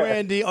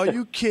 Randy, are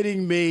you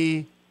kidding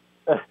me?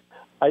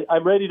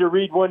 I'm ready to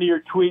read one of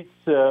your tweets,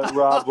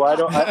 Rob. I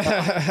don't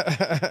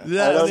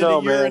know,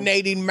 man.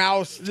 Urinating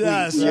mouse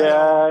tweets.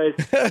 Yeah,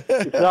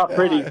 it's not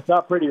pretty. It's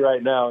not pretty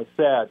right now. It's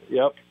sad.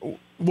 Yep.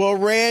 Well,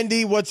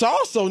 Randy, what's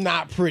also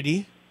not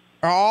pretty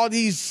are all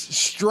these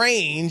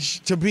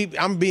strange,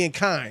 I'm being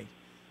kind,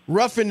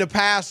 roughing the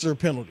passer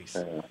penalties.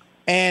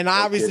 And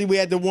obviously we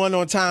had the one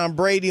on Tom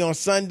Brady on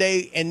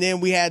Sunday, and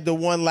then we had the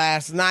one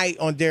last night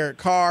on Derek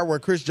Carr where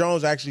Chris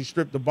Jones actually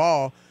stripped the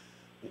ball.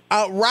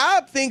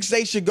 Rob thinks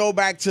they should go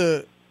back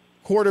to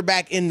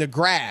quarterback in the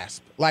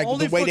grasp, like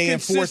only the way they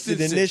enforced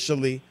it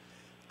initially.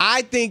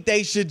 I think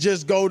they should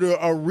just go to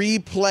a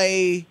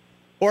replay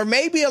or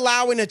maybe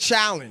allowing a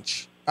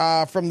challenge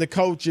from the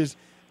coaches.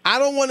 I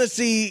don't want to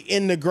see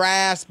in the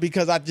grass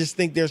because I just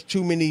think there's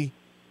too many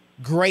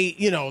great,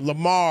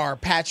 Lamar,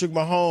 Patrick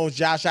Mahomes,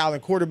 Josh Allen,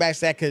 quarterbacks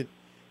that could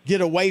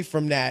get away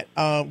from that,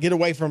 get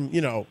away from,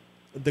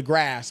 the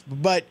grasp.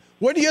 But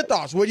what are your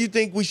thoughts? What do you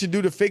think we should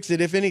do to fix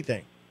it, if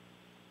anything?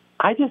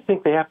 I just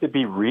think they have to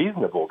be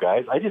reasonable,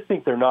 guys. I just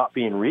think they're not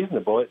being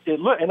reasonable.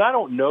 And I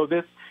don't know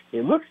this.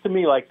 It looks to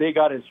me like they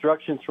got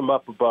instructions from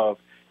up above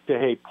to,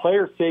 hey,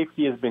 player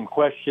safety has been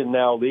questioned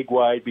now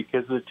league-wide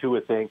because of the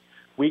Tua thing.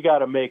 We got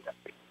to make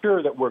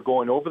sure that we're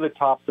going over the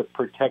top to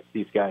protect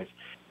these guys.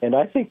 And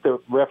I think the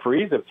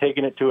referees have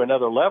taken it to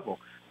another level.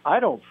 I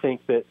don't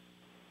think that,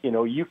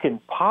 you can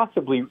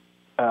possibly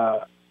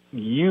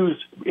use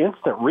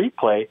instant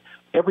replay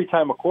every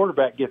time a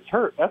quarterback gets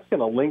hurt. That's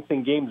going to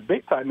lengthen games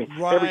big time. I mean,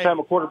 every time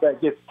a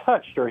quarterback gets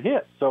touched or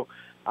hit. So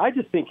I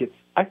just think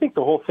I think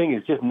the whole thing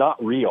is just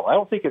not real. I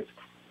don't think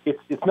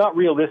it's not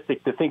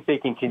realistic to think they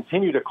can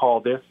continue to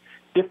call this.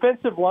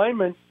 Defensive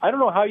linemen, I don't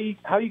know how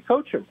you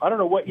coach them. I don't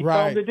know what you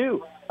tell them to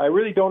do. I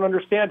really don't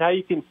understand how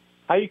you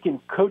can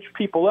coach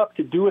people up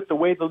to do it the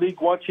way the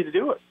league wants you to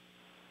do it.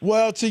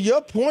 Well, to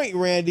your point,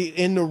 Randy,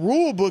 in the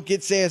rule book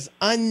it says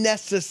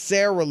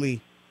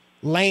unnecessarily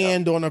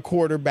land on a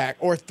quarterback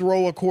or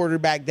throw a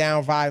quarterback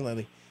down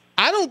violently.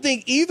 I don't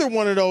think either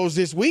one of those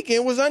this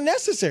weekend was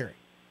unnecessary.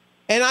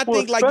 And I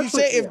think, like you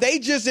said, if they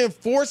just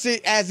enforce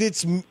it as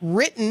it's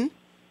written,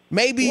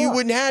 maybe you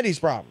wouldn't have these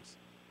problems.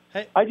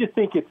 I just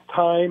think it's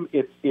time.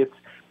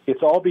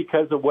 It's all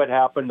because of what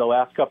happened the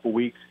last couple of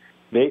weeks.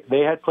 They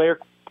had player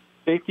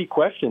safety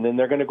question, and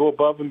they're going to go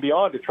above and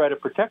beyond to try to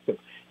protect them.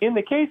 In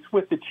the case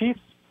with the Chiefs,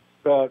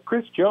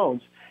 Chris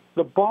Jones,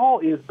 the ball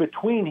is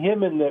between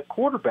him and the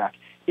quarterback.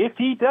 If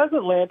he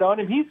doesn't land on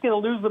him, he's going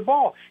to lose the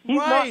ball. He's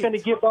not going to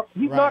give up.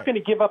 He's not going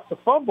to give up the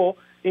fumble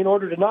in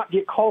order to not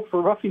get called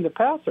for roughing the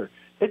passer.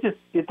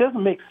 It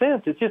doesn't make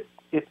sense.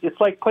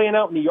 It's like playing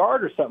out in the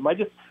yard or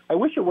something. I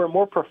wish it were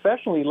more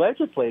professionally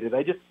legislated.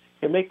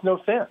 It makes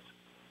no sense.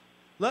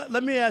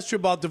 Let me ask you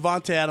about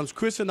Devontae Adams.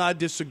 Chris and I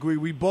disagree.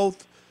 We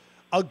both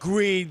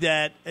agree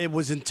that it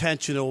was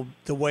intentional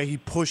the way he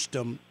pushed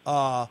him.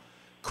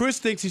 Chris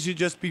thinks he should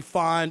just be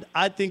fined.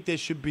 I think there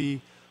should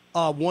be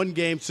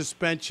one-game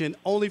suspension,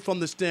 only from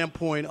the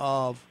standpoint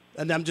of,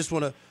 and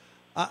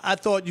I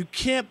thought you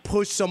can't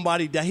push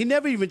somebody down. He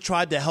never even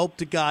tried to help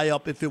the guy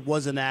up if it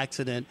was an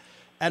accident.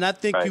 And I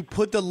think you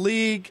put the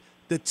league,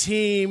 the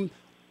team,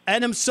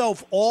 and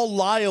himself all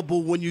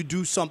liable when you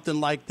do something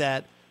like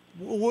that.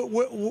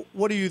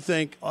 What do you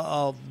think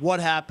of what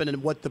happened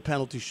and what the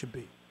penalty should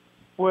be?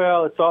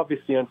 Well, it's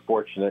obviously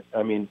unfortunate.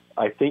 I mean,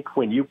 I think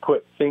when you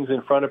put things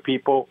in front of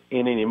people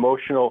in an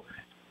emotional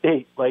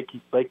state like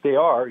they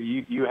are,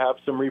 you have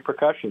some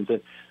repercussions.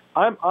 And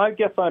I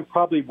guess I'm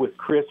probably with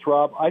Chris,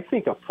 Rob. I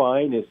think a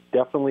fine is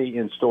definitely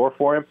in store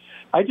for him.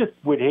 I just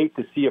would hate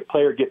to see a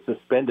player get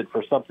suspended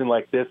for something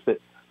like this that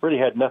really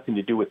had nothing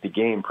to do with the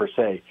game per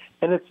se.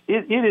 And it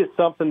is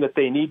something that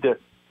they need to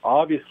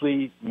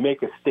obviously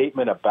make a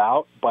statement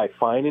about by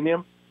fining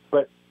him.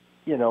 But,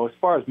 as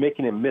far as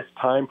making him miss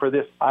time for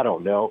this, I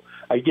don't know.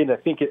 Again, I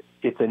think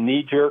it's a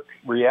knee-jerk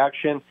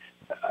reaction.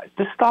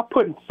 Just stop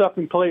putting stuff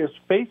in players'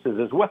 faces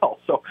as well.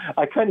 So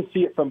I kind of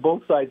see it from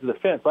both sides of the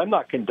fence. I'm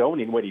not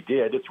condoning what he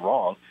did. It's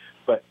wrong.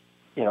 But,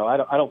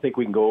 I don't think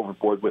we can go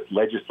overboard with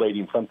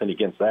legislating something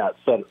against that,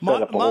 set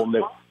up a whole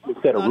new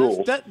set of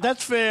rules.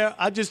 That's fair.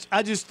 I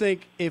just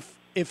think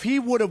if he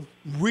would have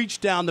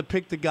reached down to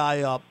pick the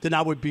guy up, then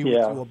I would be with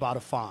you about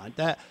a fine.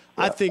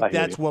 I think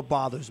that's what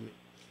bothers me.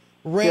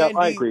 Randy,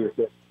 I agree with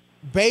it.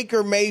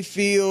 Baker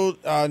Mayfield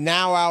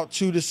now out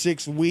 2 to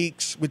 6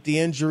 weeks with the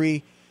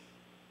injury.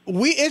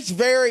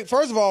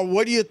 First of all,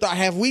 what do you thought?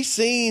 Have we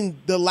seen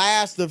the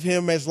last of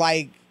him as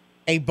like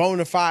a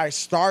bona fide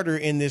starter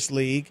in this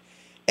league?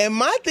 And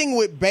my thing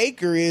with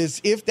Baker is,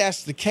 if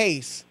that's the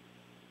case,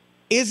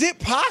 is it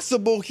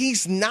possible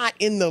he's not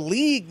in the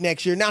league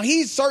next year? Now,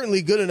 he's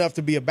certainly good enough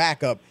to be a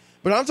backup,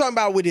 but I'm talking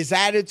about with his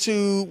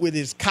attitude, with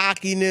his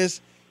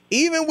cockiness,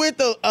 even with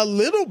a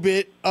little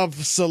bit of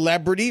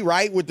celebrity,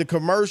 right, with the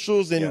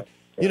commercials. And,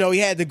 he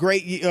had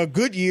the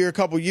good year a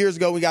couple years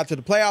ago. We got to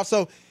the playoffs.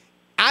 So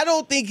I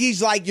don't think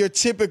he's like your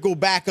typical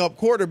backup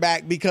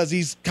quarterback because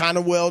he's kind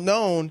of well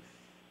known.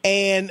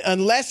 And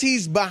unless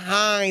he's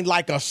behind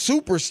like a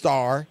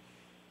superstar,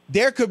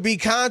 there could be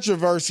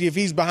controversy if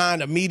he's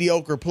behind a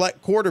mediocre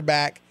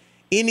quarterback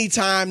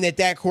anytime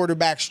that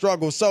quarterback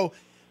struggles. So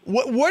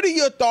what are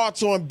your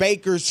thoughts on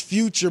Baker's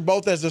future,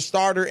 both as a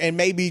starter and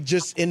maybe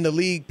just in the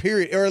league,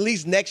 period, or at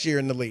least next year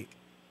in the league?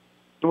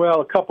 Well,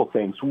 a couple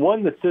things.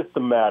 One, the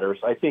system matters.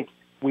 I think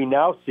we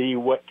now see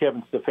what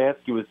Kevin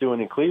Stefanski was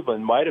doing in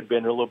Cleveland might have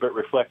been a little bit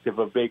reflective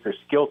of Baker's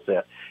skill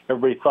set.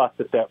 Everybody thought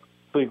that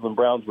Cleveland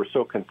Browns were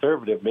so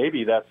conservative.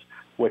 Maybe that's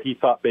what he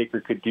thought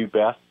Baker could do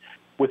best.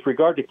 With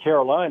regard to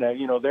Carolina,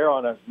 they're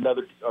on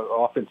another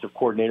offensive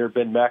coordinator.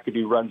 Ben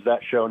McAdoo runs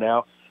that show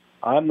now.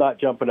 I'm not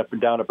jumping up and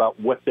down about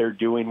what they're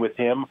doing with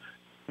him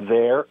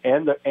there,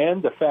 and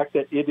the fact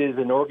that it is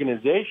an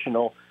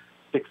organizational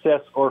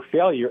success or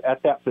failure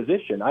at that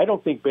position. I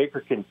don't think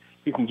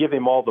you can give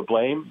him all the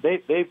blame.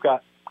 They've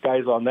got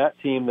guys on that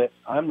team that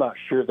I'm not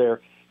sure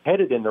they're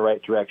headed in the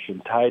right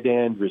direction. Tight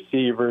end,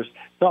 receivers.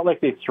 It's not like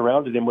they've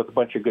surrounded him with a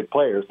bunch of good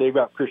players. They've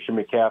got Christian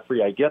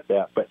McCaffrey. I get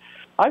that, but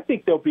I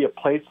think there'll be a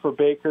place for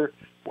Baker.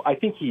 I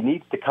think he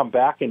needs to come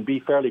back and be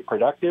fairly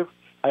productive.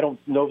 I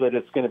don't know that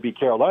it's going to be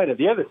Carolina.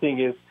 The other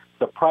thing is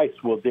the price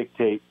will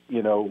dictate,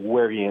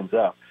 where he ends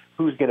up.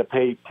 Who's going to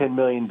pay $10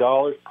 million?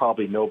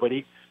 Probably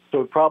nobody.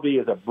 So it probably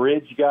is a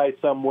bridge guy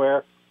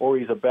somewhere, or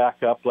he's a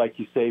backup, like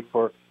you say,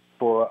 for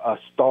a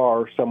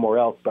star somewhere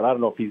else. But I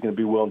don't know if he's going to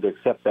be willing to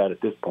accept that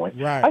at this point.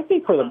 Right. I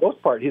think for the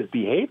most part, his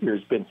behavior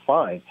has been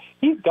fine.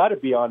 He's got to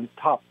be on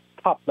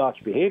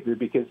top-notch behavior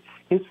because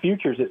his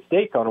future's at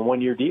stake on a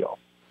one-year deal.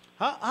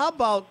 How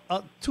about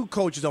two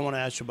coaches I want to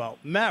ask you about?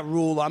 Matt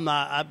Rule,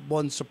 I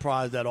wasn't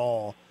surprised at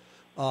all.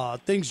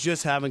 Things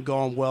just haven't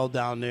gone well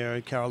down there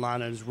in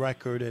Carolina's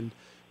record, and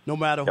no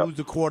matter who's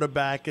the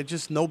quarterback,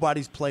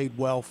 nobody's played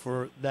well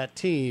for that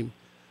team.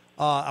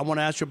 I want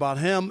to ask you about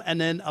him,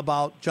 and then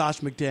about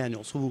Josh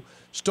McDaniels, who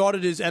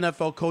started his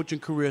NFL coaching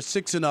career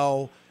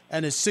 6-0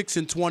 and is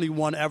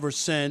 6-21 ever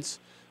since,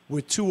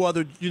 with two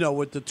other,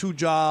 with the two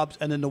jobs,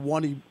 and then the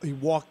one he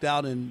walked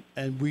out and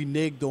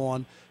reneged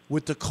on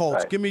with the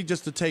Colts. Right. Give me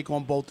just a take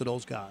on both of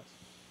those guys.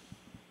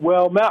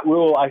 Well, Matt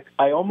Rule,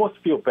 I almost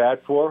feel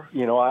bad for.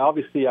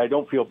 I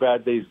don't feel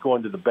bad that he's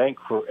going to the bank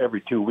for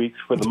every 2 weeks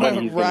for the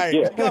money he's going to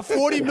get. He got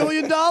 $40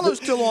 million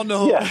still on the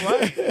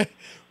hook, right?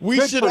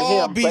 We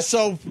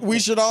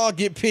should all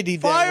get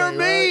pitied. Fire that way,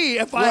 me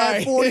right? if I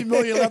had $40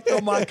 million left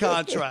on my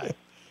contract.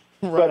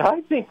 But I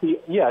think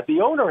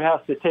the owner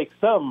has to take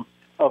some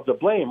of the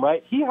blame,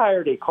 right? He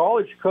hired a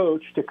college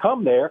coach to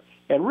come there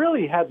and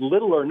really had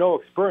little or no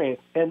experience,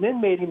 and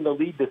then made him the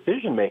lead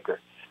decision maker.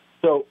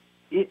 So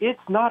it's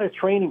not a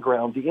training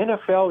ground. The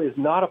NFL is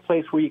not a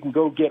place where you can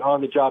go get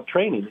on-the-job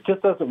training. It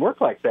just doesn't work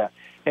like that.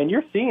 And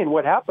you're seeing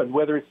what happened,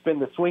 whether it's been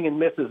the swing and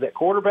misses at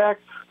quarterback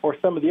or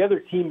some of the other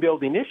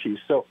team-building issues.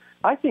 So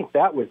I think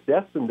that was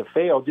destined to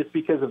fail just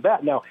because of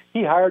that. Now,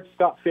 he hired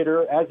Scott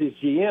Fitterer as his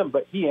GM,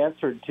 but he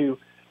answered to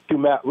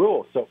Matt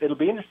Rule. So it'll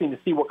be interesting to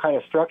see what kind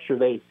of structure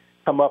they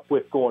come up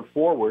with going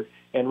forward.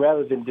 And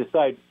rather than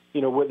decide,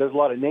 where there's a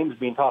lot of names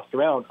being tossed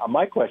around,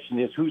 my question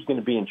is who's going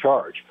to be in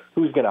charge?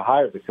 Who's going to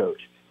hire the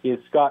coach? Is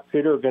Scott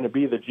Fitterer going to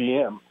be the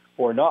GM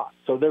or not?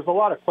 So there's a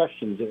lot of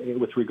questions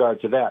with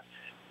regard to that.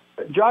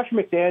 Josh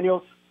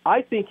McDaniels,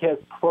 I think, has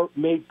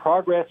made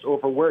progress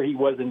over where he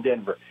was in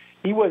Denver.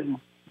 He was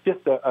just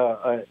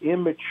an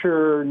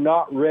immature,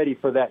 not ready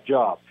for that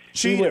job.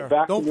 Cheater.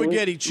 Don't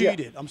forget he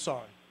cheated. Yeah. I'm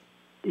sorry.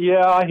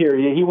 Yeah, I hear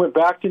you. He went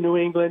back to New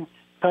England,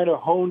 kind of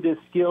honed his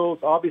skills,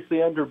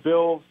 obviously under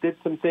Bill, did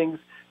some things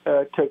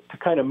to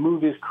kind of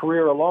move his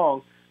career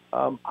along.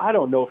 I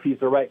don't know if he's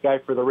the right guy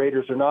for the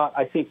Raiders or not.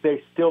 I think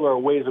they still are a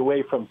ways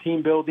away from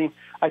team building.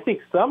 I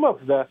think some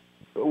of the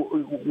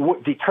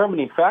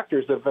determining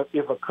factors of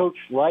if a coach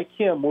like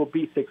him will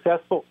be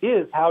successful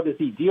is how does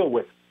he deal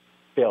with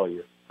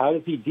failure? How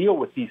does he deal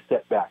with these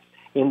setbacks?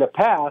 In the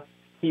past,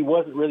 he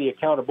wasn't really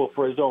accountable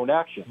for his own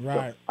actions.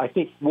 Right. So I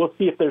think we'll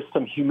see if there's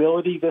some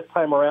humility this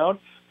time around.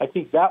 I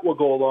think that will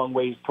go a long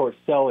ways towards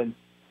selling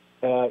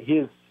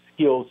his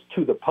skills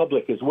to the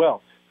public as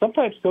well.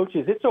 Sometimes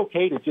coaches, it's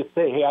okay to just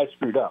say, hey, I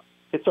screwed up.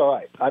 It's all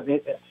right.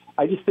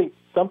 I just think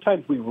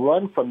sometimes we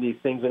run from these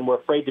things and we're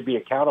afraid to be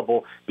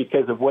accountable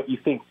because of what you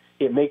think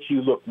it makes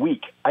you look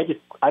weak.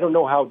 I don't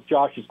know how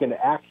Josh is going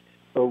to act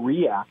or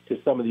react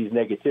to some of these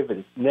negative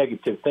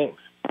things.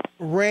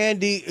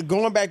 Randy,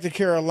 going back to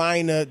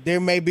Carolina, there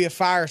may be a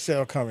fire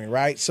sale coming,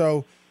 right?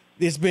 So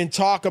there's been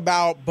talk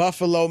about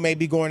Buffalo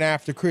maybe going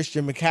after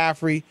Christian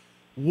McCaffrey.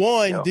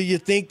 One, do you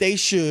think they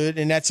should?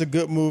 And that's a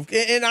good move.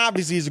 And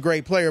obviously he's a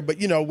great player, but,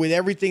 with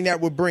everything that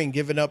would bring,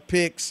 giving up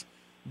picks,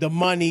 the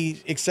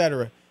money, et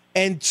cetera.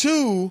 And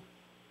two,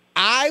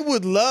 I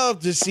would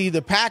love to see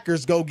the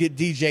Packers go get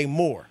DJ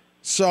Moore.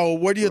 So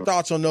what are your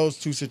thoughts on those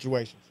two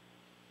situations?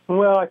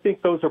 Well, I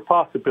think those are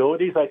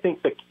possibilities. I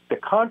think the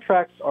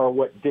contracts are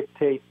what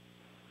dictate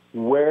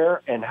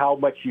where and how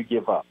much you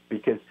give up,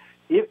 because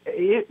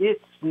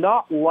it's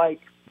not like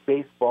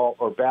baseball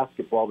or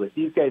basketball that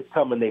these guys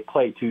come and they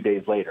play 2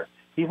 days later.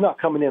 He's not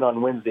coming in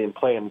on Wednesday and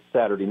playing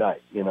Saturday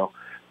night,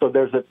 So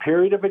there's a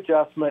period of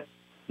adjustment.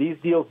 These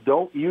deals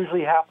don't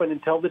usually happen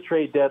until the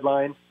trade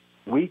deadline,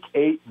 week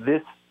 8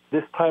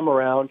 this time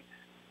around.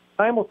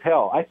 Time will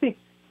tell. I think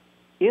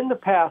in the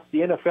past, the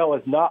NFL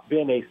has not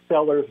been a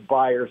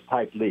sellers-buyers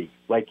type league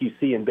like you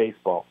see in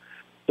baseball.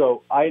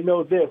 So I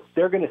know this.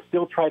 They're going to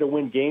still try to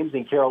win games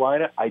in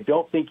Carolina. I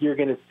don't think you're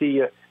going to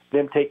see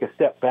them take a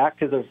step back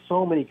because there's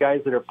so many guys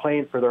that are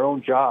playing for their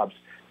own jobs.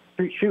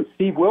 Shoot,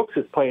 Steve Wilkes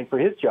is playing for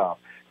his job,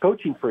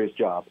 coaching for his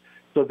job.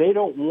 So they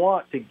don't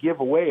want to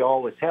give away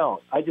all the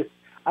talent.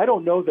 I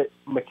don't know that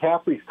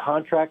McCaffrey's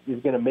contract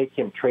is going to make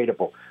him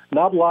tradable.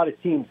 Not a lot of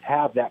teams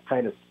have that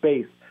kind of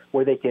space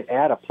where they can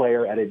add a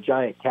player at a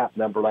giant cap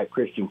number like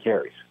Christian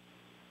carries.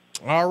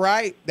 All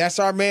right. That's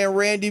our man,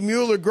 Randy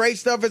Mueller. Great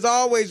stuff as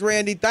always,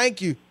 Randy.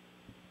 Thank you.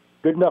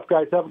 Good enough,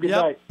 guys. Have a good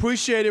night.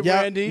 Appreciate it,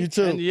 Randy. You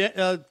too.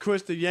 And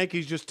Chris, the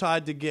Yankees just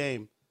tied the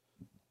game.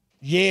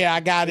 Yeah, I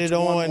got it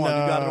on. You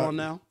got it on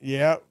now?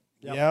 Yep.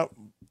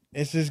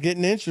 It's just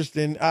getting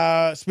interesting.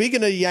 Speaking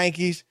of the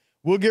Yankees,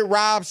 we'll get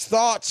Rob's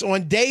thoughts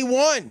on day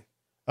one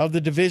of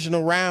the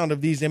divisional round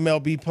of these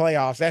MLB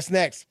playoffs. That's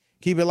next.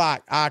 Keep it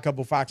locked. Odd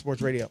Couple, Fox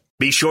Sports Radio.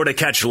 Be sure to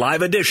catch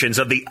live editions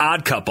of The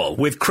Odd Couple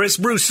with Chris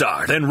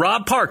Broussard and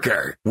Rob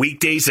Parker.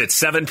 Weekdays at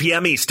 7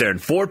 p.m. Eastern,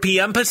 4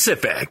 p.m.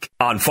 Pacific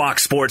on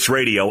Fox Sports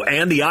Radio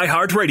and the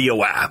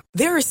iHeartRadio app.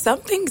 There are some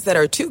things that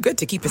are too good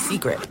to keep a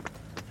secret.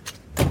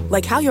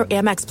 Like how your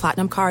Amex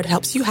Platinum card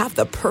helps you have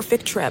the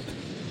perfect trip.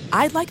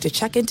 I'd like to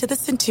check into the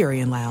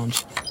Centurion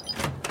Lounge.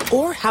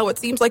 Or how it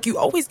seems like you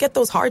always get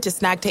those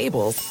hard-to-snag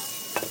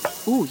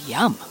tables. Ooh,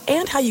 yum.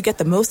 And how you get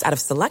the most out of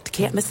select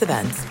can't-miss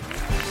events.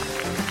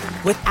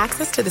 With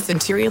access to the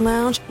Centurion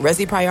Lounge,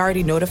 Resi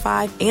Priority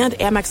Notified, and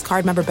Amex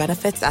card member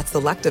benefits at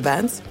select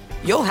events,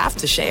 you'll have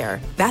to share.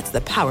 That's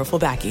the powerful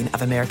backing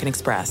of American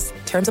Express.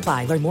 Terms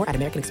apply. Learn more at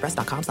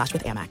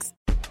americanexpress.com/withAmex.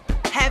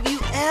 Have you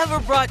ever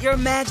brought your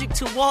magic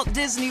to Walt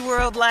Disney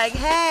World like,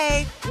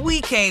 hey,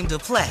 we came to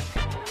play?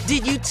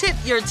 Did you tip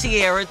your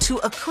tiara to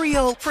a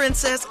Creole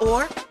princess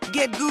or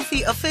get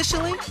goofy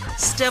officially?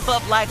 Step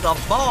up like a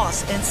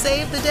boss and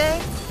save the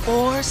day?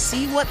 Or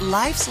see what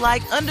life's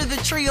like under the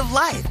tree of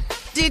life?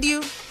 Did you?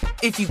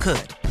 If you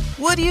could,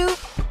 Would you?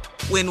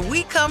 When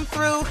we come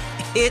through,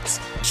 it's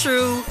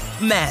true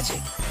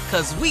magic.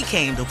 'Cause we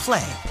came to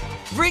play.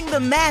 Bring the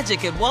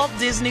magic at Walt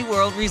Disney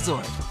World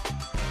Resort.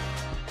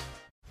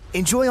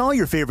 Enjoy all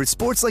your favorite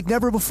sports like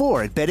never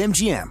before at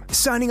BetMGM.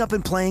 Signing up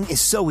and playing is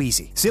so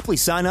easy. Simply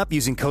sign up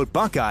using code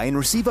Buckeye and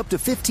receive up to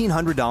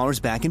 $1,500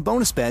 back in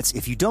bonus bets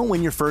if you don't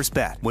win your first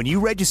bet. When you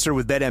register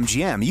with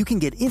BetMGM, you can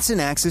get instant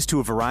access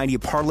to a variety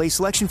of parlay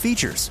selection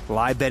features,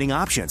 live betting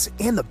options,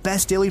 and the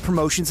best daily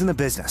promotions in the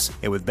business.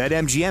 And with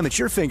BetMGM at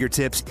your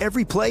fingertips,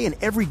 every play and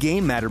every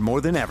game matter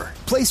more than ever.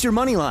 Place your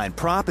moneyline,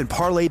 prop, and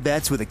parlay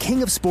bets with the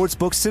king of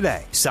sportsbooks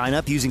today. Sign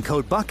up using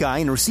code Buckeye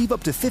and receive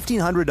up to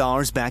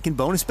 $1,500 back in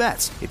bonus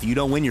bets if you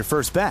don't win your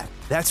first bet.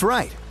 That's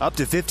right, up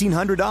to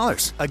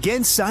 $1,500.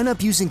 Again, sign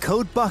up using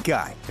code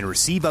Buckeye and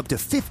receive up to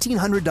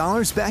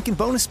 $1,500 back in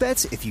bonus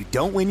bets if you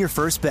don't win your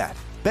first bet.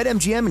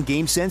 BetMGM and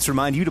GameSense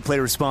remind you to play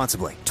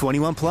responsibly.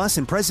 21 plus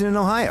and present in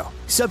Ohio.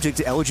 Subject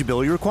to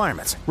eligibility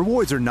requirements.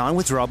 Rewards are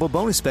non-withdrawable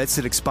bonus bets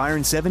that expire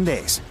in 7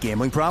 days.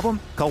 Gambling problem?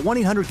 Call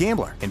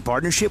 1-800-GAMBLER in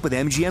partnership with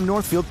MGM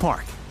Northfield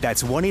Park.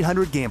 That's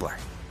 1-800-GAMBLER.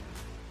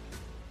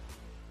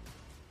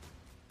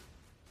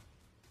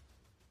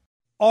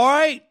 All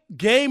right,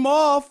 game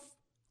off.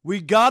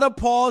 We got to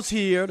pause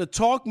here to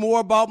talk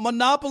more about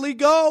Monopoly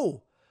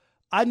Go.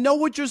 I know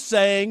what you're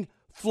saying.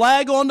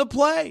 Flag on the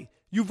play.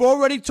 You've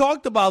already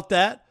talked about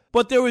that,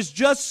 but there is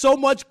just so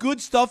much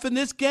good stuff in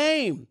this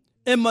game.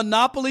 In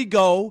Monopoly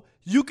Go,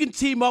 you can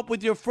team up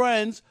with your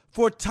friends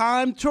for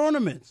timed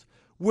tournaments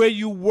where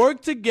you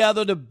work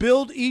together to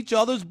build each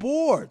other's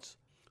boards.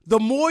 The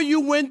more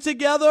you win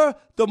together,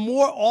 the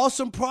more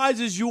awesome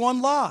prizes you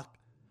unlock.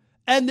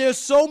 And there's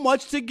so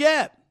much to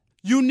get.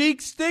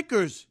 Unique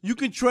stickers you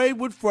can trade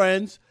with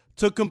friends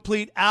to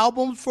complete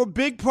albums for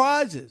big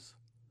prizes.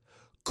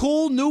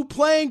 Cool new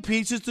playing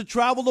pieces to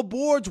travel the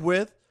boards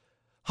with.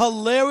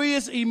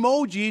 Hilarious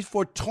emojis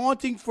for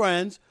taunting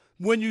friends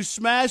when you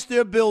smash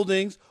their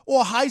buildings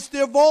or heist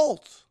their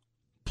vaults.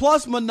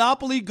 Plus,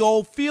 Monopoly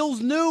Go feels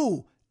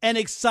new and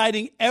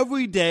exciting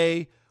every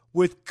day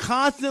with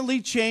constantly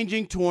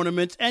changing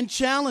tournaments and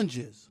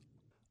challenges.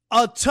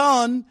 A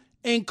ton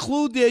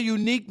include their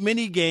unique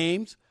mini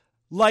games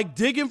like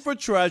digging for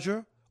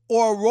treasure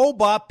or a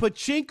robot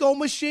pachinko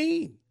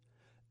machine.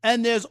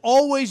 And there's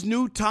always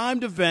new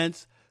timed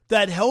events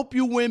that help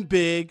you win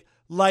big,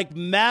 like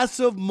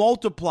massive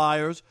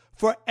multipliers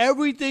for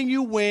everything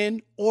you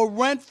win or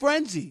rent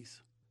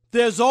frenzies.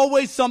 There's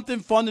always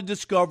something fun to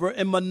discover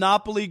in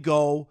Monopoly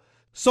Go,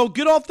 so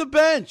get off the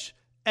bench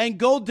and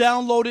go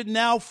download it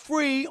now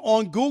free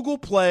on Google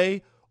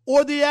Play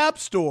or the App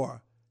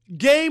Store.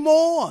 Game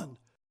on!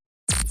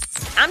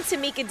 I'm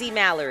Tamika D.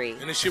 Mallory.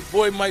 And it's your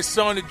boy, my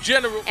son, the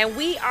General. And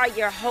we are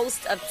your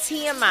host of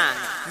TMI.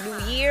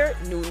 New year,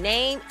 new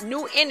name,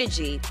 new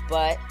energy,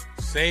 but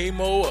same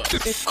old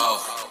us.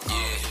 Oh,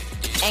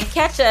 yeah. And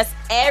catch us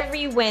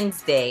every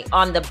Wednesday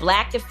on the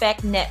Black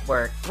Effect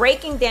Network,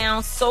 breaking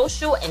down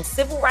social and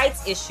civil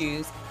rights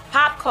issues,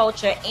 pop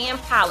culture, and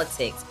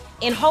politics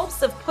in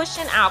hopes of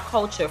pushing our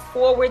culture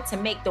forward to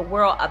make the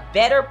world a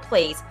better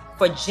place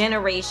for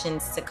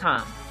generations to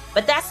come.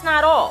 But that's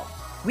not all.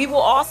 We will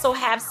also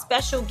have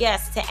special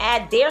guests to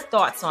add their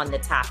thoughts on the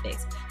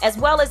topics, as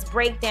well as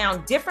break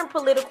down different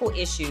political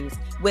issues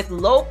with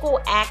local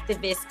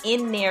activists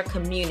in their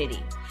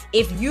community.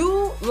 If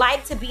you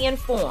like to be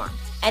informed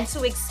and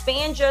to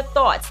expand your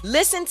thoughts,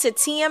 listen to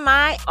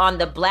TMI on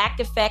the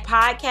Black Effect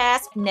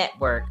Podcast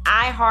Network,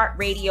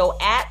 iHeartRadio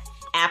app,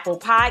 Apple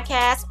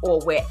Podcasts, or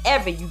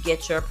wherever you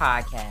get your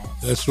podcasts.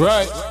 That's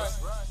right.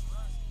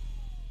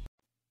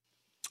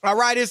 All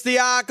right, it's the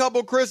Odd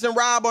Couple, Chris and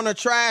Rob on a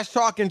Trash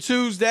Talking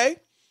Tuesday.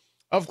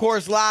 Of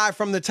course, live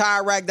from the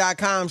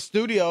TireRack.com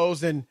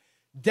studios. And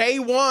day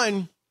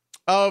one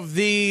of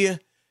the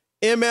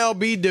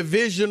MLB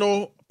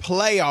divisional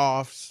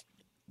playoffs.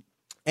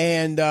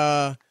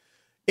 And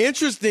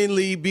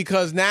interestingly,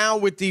 because now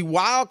with the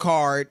wild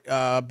card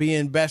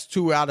being best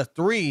 2 out of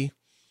 3,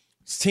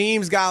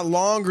 teams got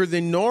longer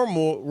than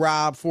normal,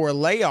 Rob, for a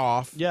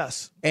layoff.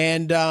 Yes.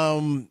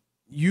 And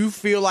you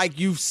feel like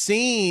you've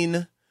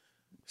seen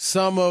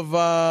some of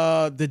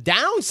the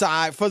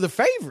downside for the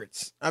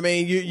favorites. I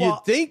mean, you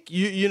think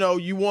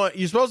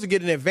you're supposed to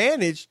get an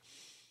advantage.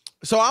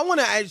 So I want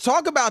to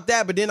talk about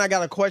that, but then I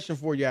got a question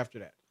for you after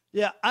that.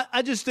 Yeah,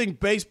 I just think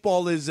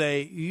baseball is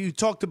you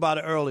talked about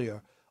it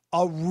earlier,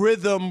 a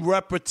rhythm,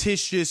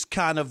 repetitious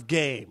kind of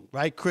game,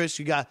 right, Chris?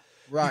 You got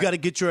to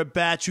get your at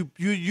bats. You're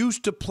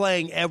used to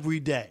playing every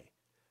day.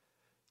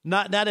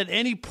 Not at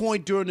any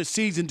point during the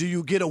season do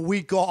you get a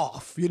week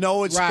off.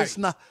 It's just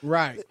not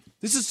right.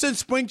 This is since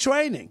spring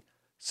training.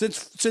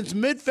 Since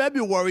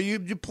mid-February,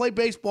 you play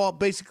baseball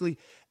basically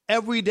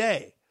every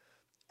day.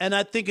 And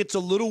I think it's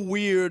a little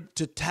weird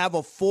to have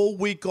a full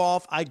week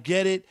off. I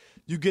get it.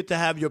 You get to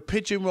have your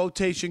pitching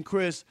rotation,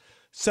 Chris,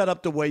 set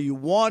up the way you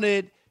want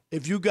it.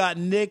 If you got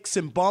nicks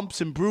and bumps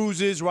and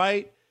bruises,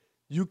 right,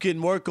 you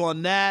can work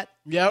on that.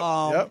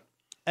 Yep.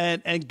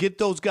 And get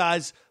those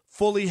guys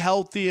fully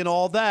healthy and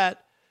all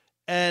that.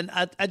 And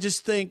I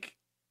just think,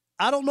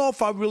 I don't know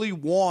if I really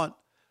want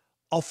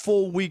a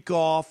full week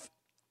off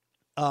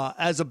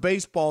as a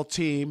baseball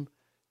team.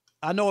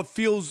 I know it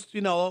feels,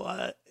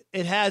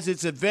 it has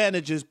its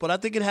advantages, but I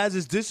think it has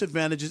its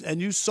disadvantages.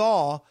 And you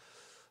saw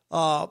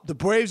the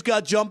Braves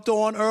got jumped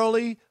on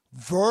early.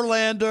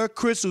 Verlander,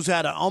 Chris, who's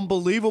had an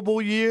unbelievable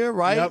year,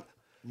 right?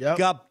 Yep.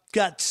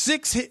 Got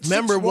 6 hits.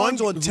 Remember, 6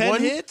 runs on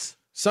 10 hits.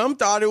 Some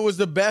thought it was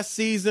the best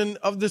season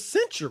of the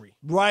century.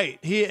 Right.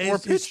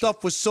 His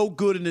stuff was so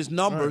good in his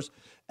numbers.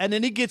 Right. And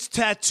then he gets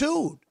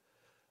tattooed.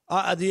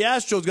 The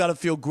Astros got to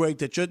feel great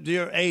that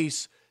your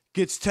ace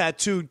gets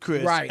tattooed,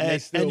 Chris.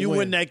 Right. And you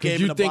win that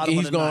game in the bottom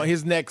of the ninth.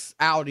 His next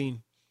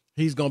outing,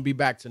 he's going to be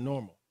back to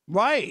normal.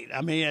 Right.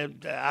 I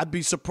mean, I'd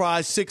be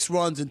surprised 6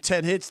 runs and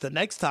 10 hits the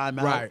next time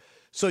out. Right.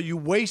 So you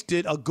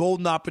wasted a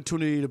golden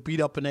opportunity to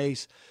beat up an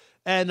ace.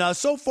 And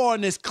so far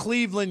in this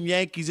Cleveland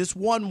Yankees, it's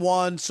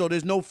 1-1, so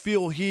there's no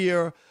feel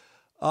here.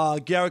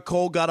 Garrett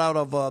Cole got out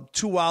of a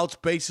 2 outs,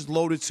 bases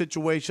loaded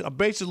situation. A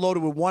bases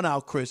loaded with 1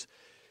 out, Chris.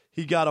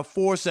 He got a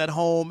force at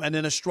home and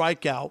then a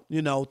strikeout,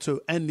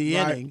 to end the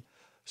inning.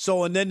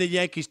 So, and then the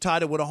Yankees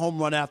tied it with a home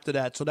run after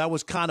that. So that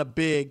was kind of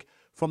big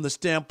from the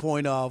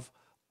standpoint of,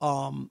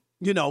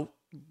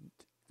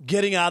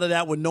 getting out of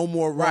that with no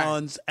more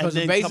runs and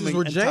then the bases coming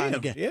were and tying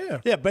jammed. again.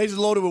 Yeah, bases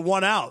loaded with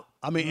 1 out.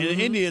 I mean,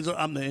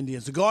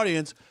 the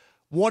Guardians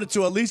wanted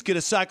to at least get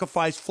a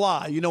sacrifice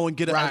fly, and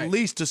get at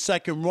least a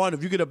second run.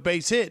 If you get a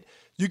base hit,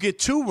 you get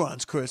 2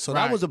 runs, Chris. So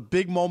that was a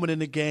big moment in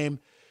the game.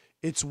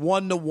 It's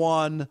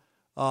 1-1,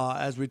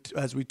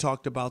 as we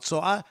talked about. So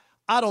I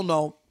don't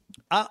know.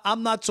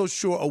 I'm not so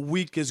sure a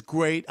week is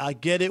great. I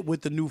get it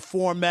with the new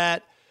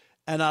format,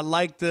 and I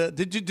like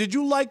did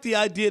you like the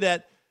idea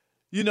that,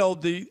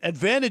 the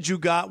advantage you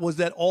got was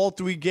that all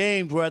 3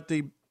 games were at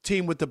the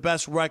team with the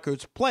best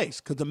records place,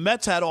 because the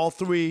Mets had all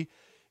 3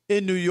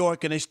 in New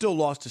York and they still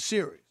lost the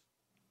series.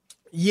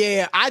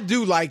 Yeah, I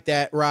do like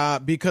that,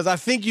 Rob, because I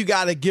think you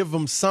got to give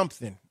them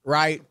something,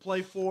 right? To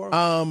play for?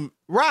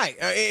 Right.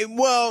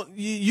 Well,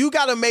 you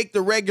got to make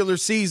the regular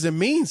season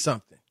mean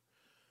something.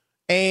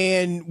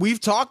 And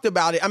we've talked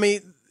about it. I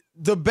mean,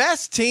 the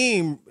best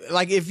team,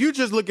 like if you're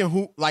just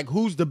looking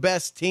who's the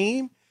best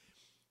team,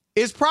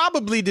 is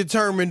probably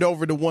determined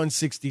over the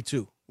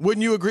 162.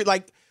 Wouldn't you agree?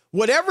 Like,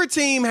 whatever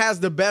team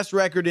has the best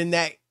record in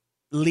that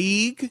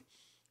league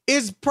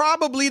is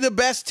probably the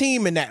best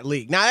team in that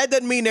league. Now, that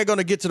doesn't mean they're going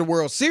to get to the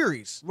World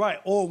Series. Right,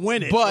 or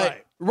win it.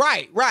 But,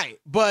 right.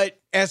 But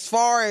as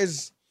far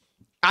as,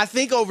 I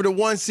think over the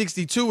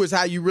 162 is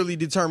how you really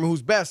determine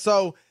who's best.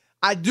 So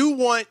I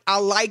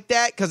like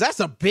that because that's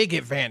a big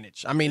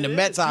advantage. I mean, the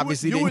Mets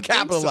obviously didn't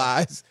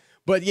capitalize.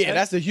 But, yeah,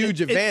 that's a huge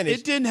advantage.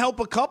 It didn't help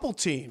a couple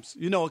teams,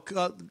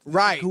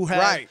 who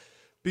had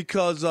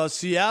because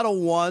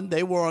Seattle won.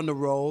 They were on the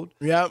road.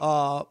 Yep.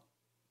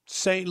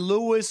 St.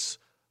 Louis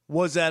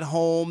was at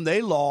home.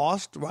 They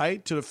lost,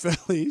 right, to the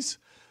Phillies.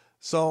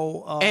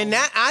 So and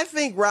that, I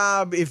think,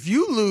 Rob, if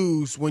you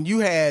lose when you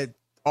had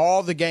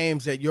all the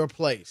games at your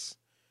place,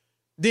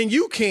 then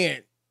you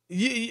can't.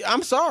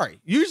 I'm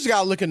sorry. You just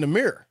got to look in the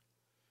mirror.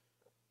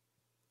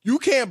 You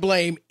can't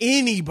blame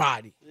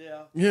anybody,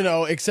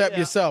 except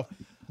yourself.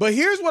 But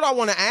here's what I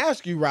want to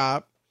ask you,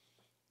 Rob.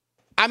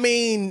 I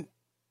mean,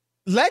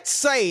 let's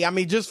say,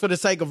 just for the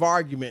sake of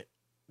argument,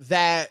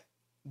 that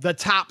the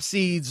top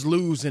seeds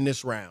lose in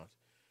this round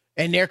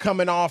and they're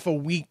coming off a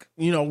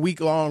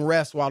week-long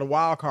rest while the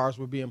wild cards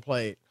were being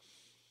played.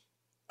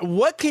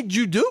 What could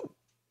you do?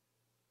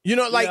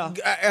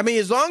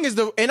 As long as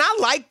and I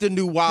like the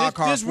new wild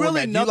card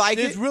format. You like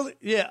it?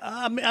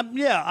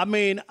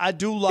 I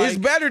do like. It's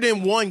better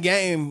than one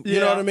game.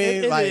 You know what I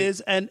mean? It is,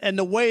 and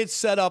the way it's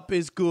set up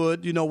is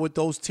good. With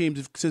those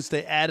teams, since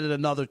they added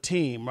another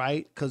team,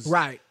 right? Because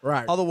right.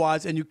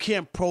 Otherwise, and you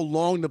can't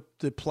prolong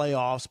the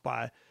playoffs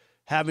by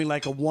having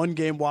like a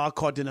 1-game wild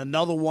card, then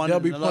another one. They'll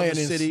be in another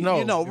playing city.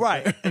 in snow.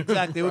 Right?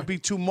 Exactly. It would be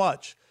too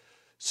much.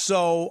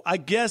 So I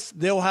guess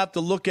they'll have to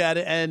look at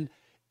it and.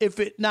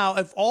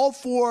 If all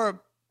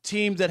 4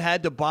 teams that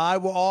had to bye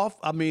were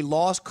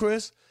lost,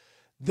 Chris,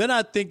 then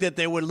I think that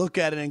they would look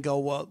at it and go,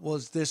 well,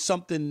 was there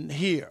something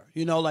here?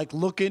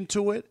 Look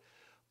into it.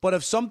 But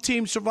if some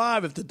teams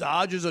survive, if the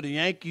Dodgers or the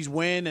Yankees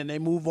win and they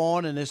move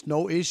on and there's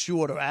no issue,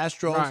 or the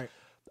Astros,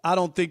 I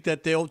don't think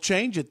that they'll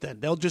change it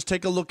then. They'll just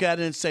take a look at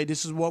it and say,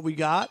 this is what we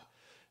got.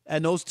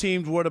 And those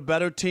teams were the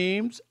better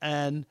teams,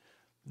 and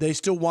they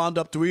still wound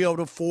up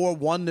 3-4,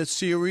 won the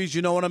series,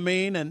 you know what I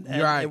mean? And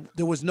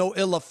there was no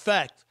ill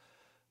effect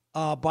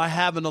by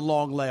having a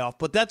long layoff.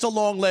 But that's a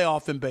long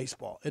layoff in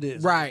baseball. It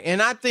is. Right.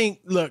 And I think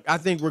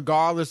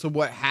regardless of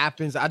what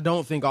happens, I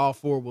don't think all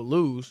 4 will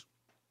lose.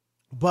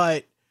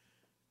 But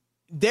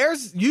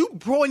you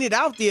pointed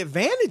out the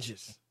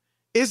advantages.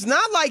 It's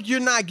not like you're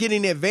not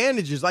getting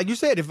advantages. Like you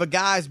said, if a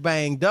guy's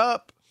banged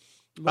up,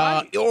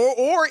 right.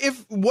 or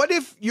what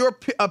if you're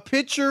a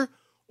pitcher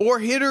or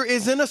hitter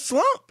is in a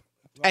slump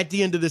at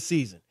the end of the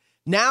season?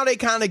 Now they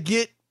kind of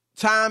get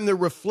time to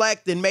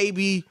reflect and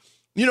maybe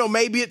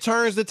it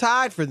turns the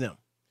tide for them.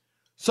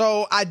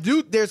 So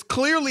there's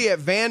clearly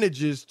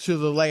advantages to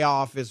the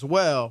layoff as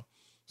well.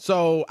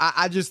 So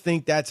I just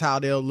think that's how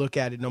they'll look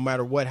at it no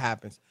matter what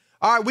happens.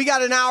 All right, we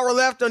got an hour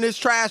left on this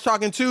Trash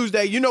Talking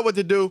Tuesday. You know what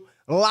to do.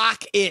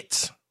 Lock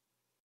it.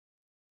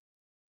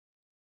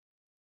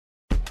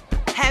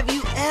 Have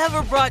you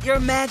ever brought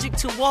your magic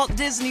to Walt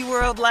Disney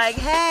World like,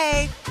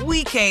 hey,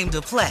 we came to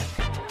play?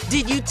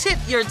 Did you tip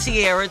your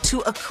tiara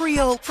to a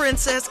Creole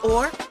princess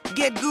or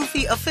get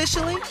goofy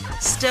officially?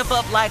 Step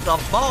up like a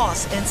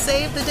boss and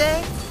save the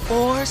day?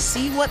 Or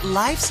see what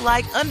life's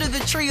like under the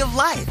tree of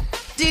life?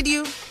 Did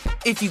you?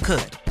 If you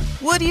could.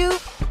 Would you?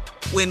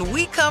 When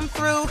we come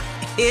through,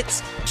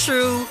 it's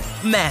true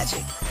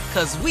magic.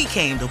 'Cause we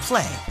came to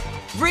play.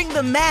 Bring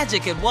the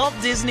magic at Walt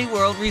Disney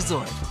World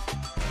Resort.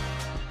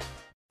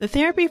 The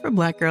Therapy for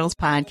Black Girls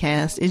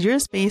podcast is your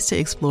space to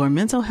explore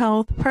mental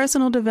health,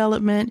 personal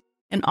development,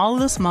 and all of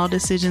the small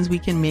decisions we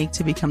can make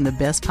to become the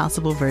best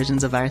possible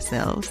versions of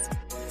ourselves.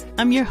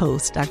 I'm your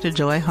host, Dr.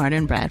 Joy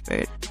Harden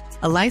Bradford,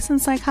 a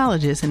licensed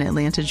psychologist in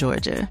Atlanta,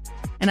 Georgia,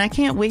 and I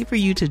can't wait for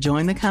you to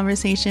join the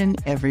conversation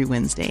every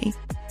Wednesday.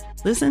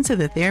 Listen to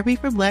the Therapy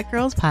for Black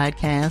Girls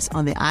podcast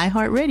on the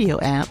iHeartRadio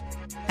app,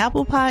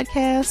 Apple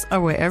Podcasts,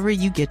 or wherever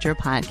you get your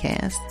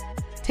podcasts.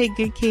 Take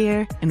good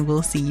care, and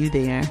we'll see you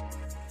there.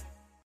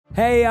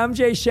 Hey, I'm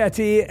Jay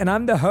Shetty, and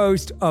I'm the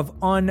host of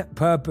On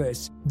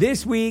Purpose.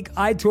 This week,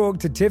 I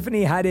talked to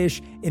Tiffany Haddish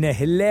in a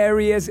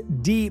hilarious,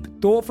 deep,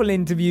 thoughtful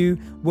interview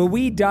where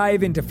we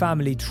dive into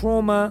family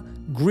trauma,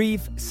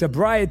 grief,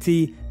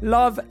 sobriety,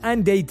 love,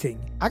 and dating.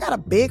 I got a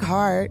big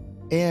heart,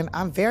 and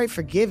I'm very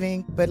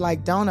forgiving, but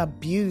don't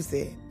abuse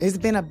it. It's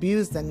been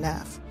abused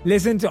enough.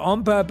 Listen to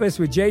On Purpose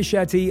with Jay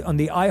Shetty on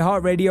the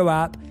iHeartRadio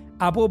app,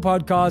 Apple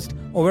Podcast,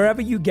 or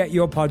wherever you get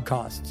your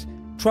podcasts.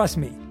 Trust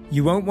me,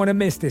 you won't want to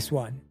miss this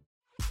one.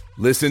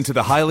 Listen to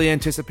the highly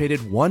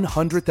anticipated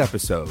 100th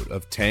episode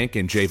of Tank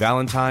and Jay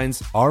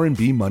Valentine's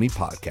R&B Money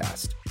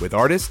Podcast with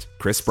artist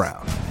Chris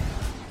Brown.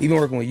 Even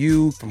working with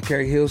you, from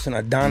Carrie Hilson,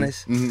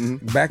 Adonis,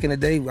 back in the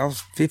day, I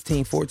was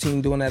 15,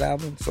 14 doing that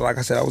album. So like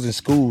I said, I was in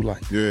school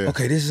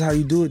okay, this is how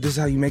you do it. This is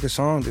how you make a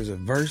song. There's a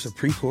verse, a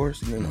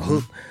pre-chorus, and then a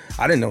hook.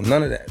 I didn't know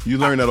none of that. You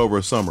learned that over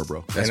a summer,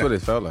 bro. That's what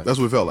it felt like. That's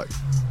what it felt like.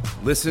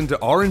 Listen to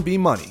R&B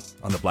Money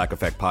on the Black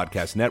Effect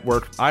Podcast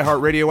Network,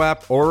 iHeartRadio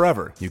app, or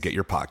wherever you get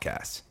your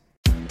podcasts.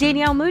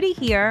 Danielle Moody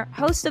here,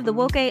 host of the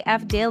Woke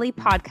AF Daily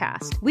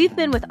podcast. We've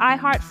been with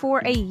iHeart for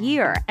a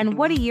year, and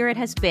what a year it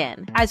has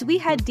been. As we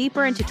head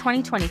deeper into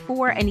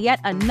 2024 and yet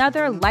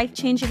another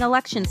life-changing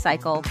election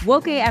cycle,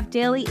 Woke AF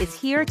Daily is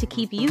here to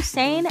keep you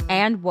sane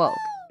and woke.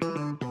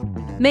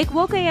 Make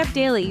Woke AF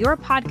Daily your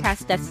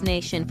podcast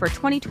destination for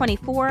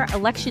 2024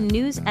 election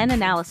news and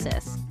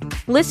analysis.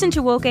 Listen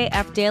to Woke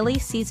AF Daily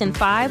Season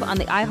 5 on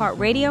the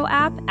iHeartRadio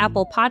app,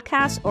 Apple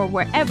Podcasts, or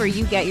wherever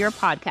you get your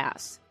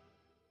podcasts.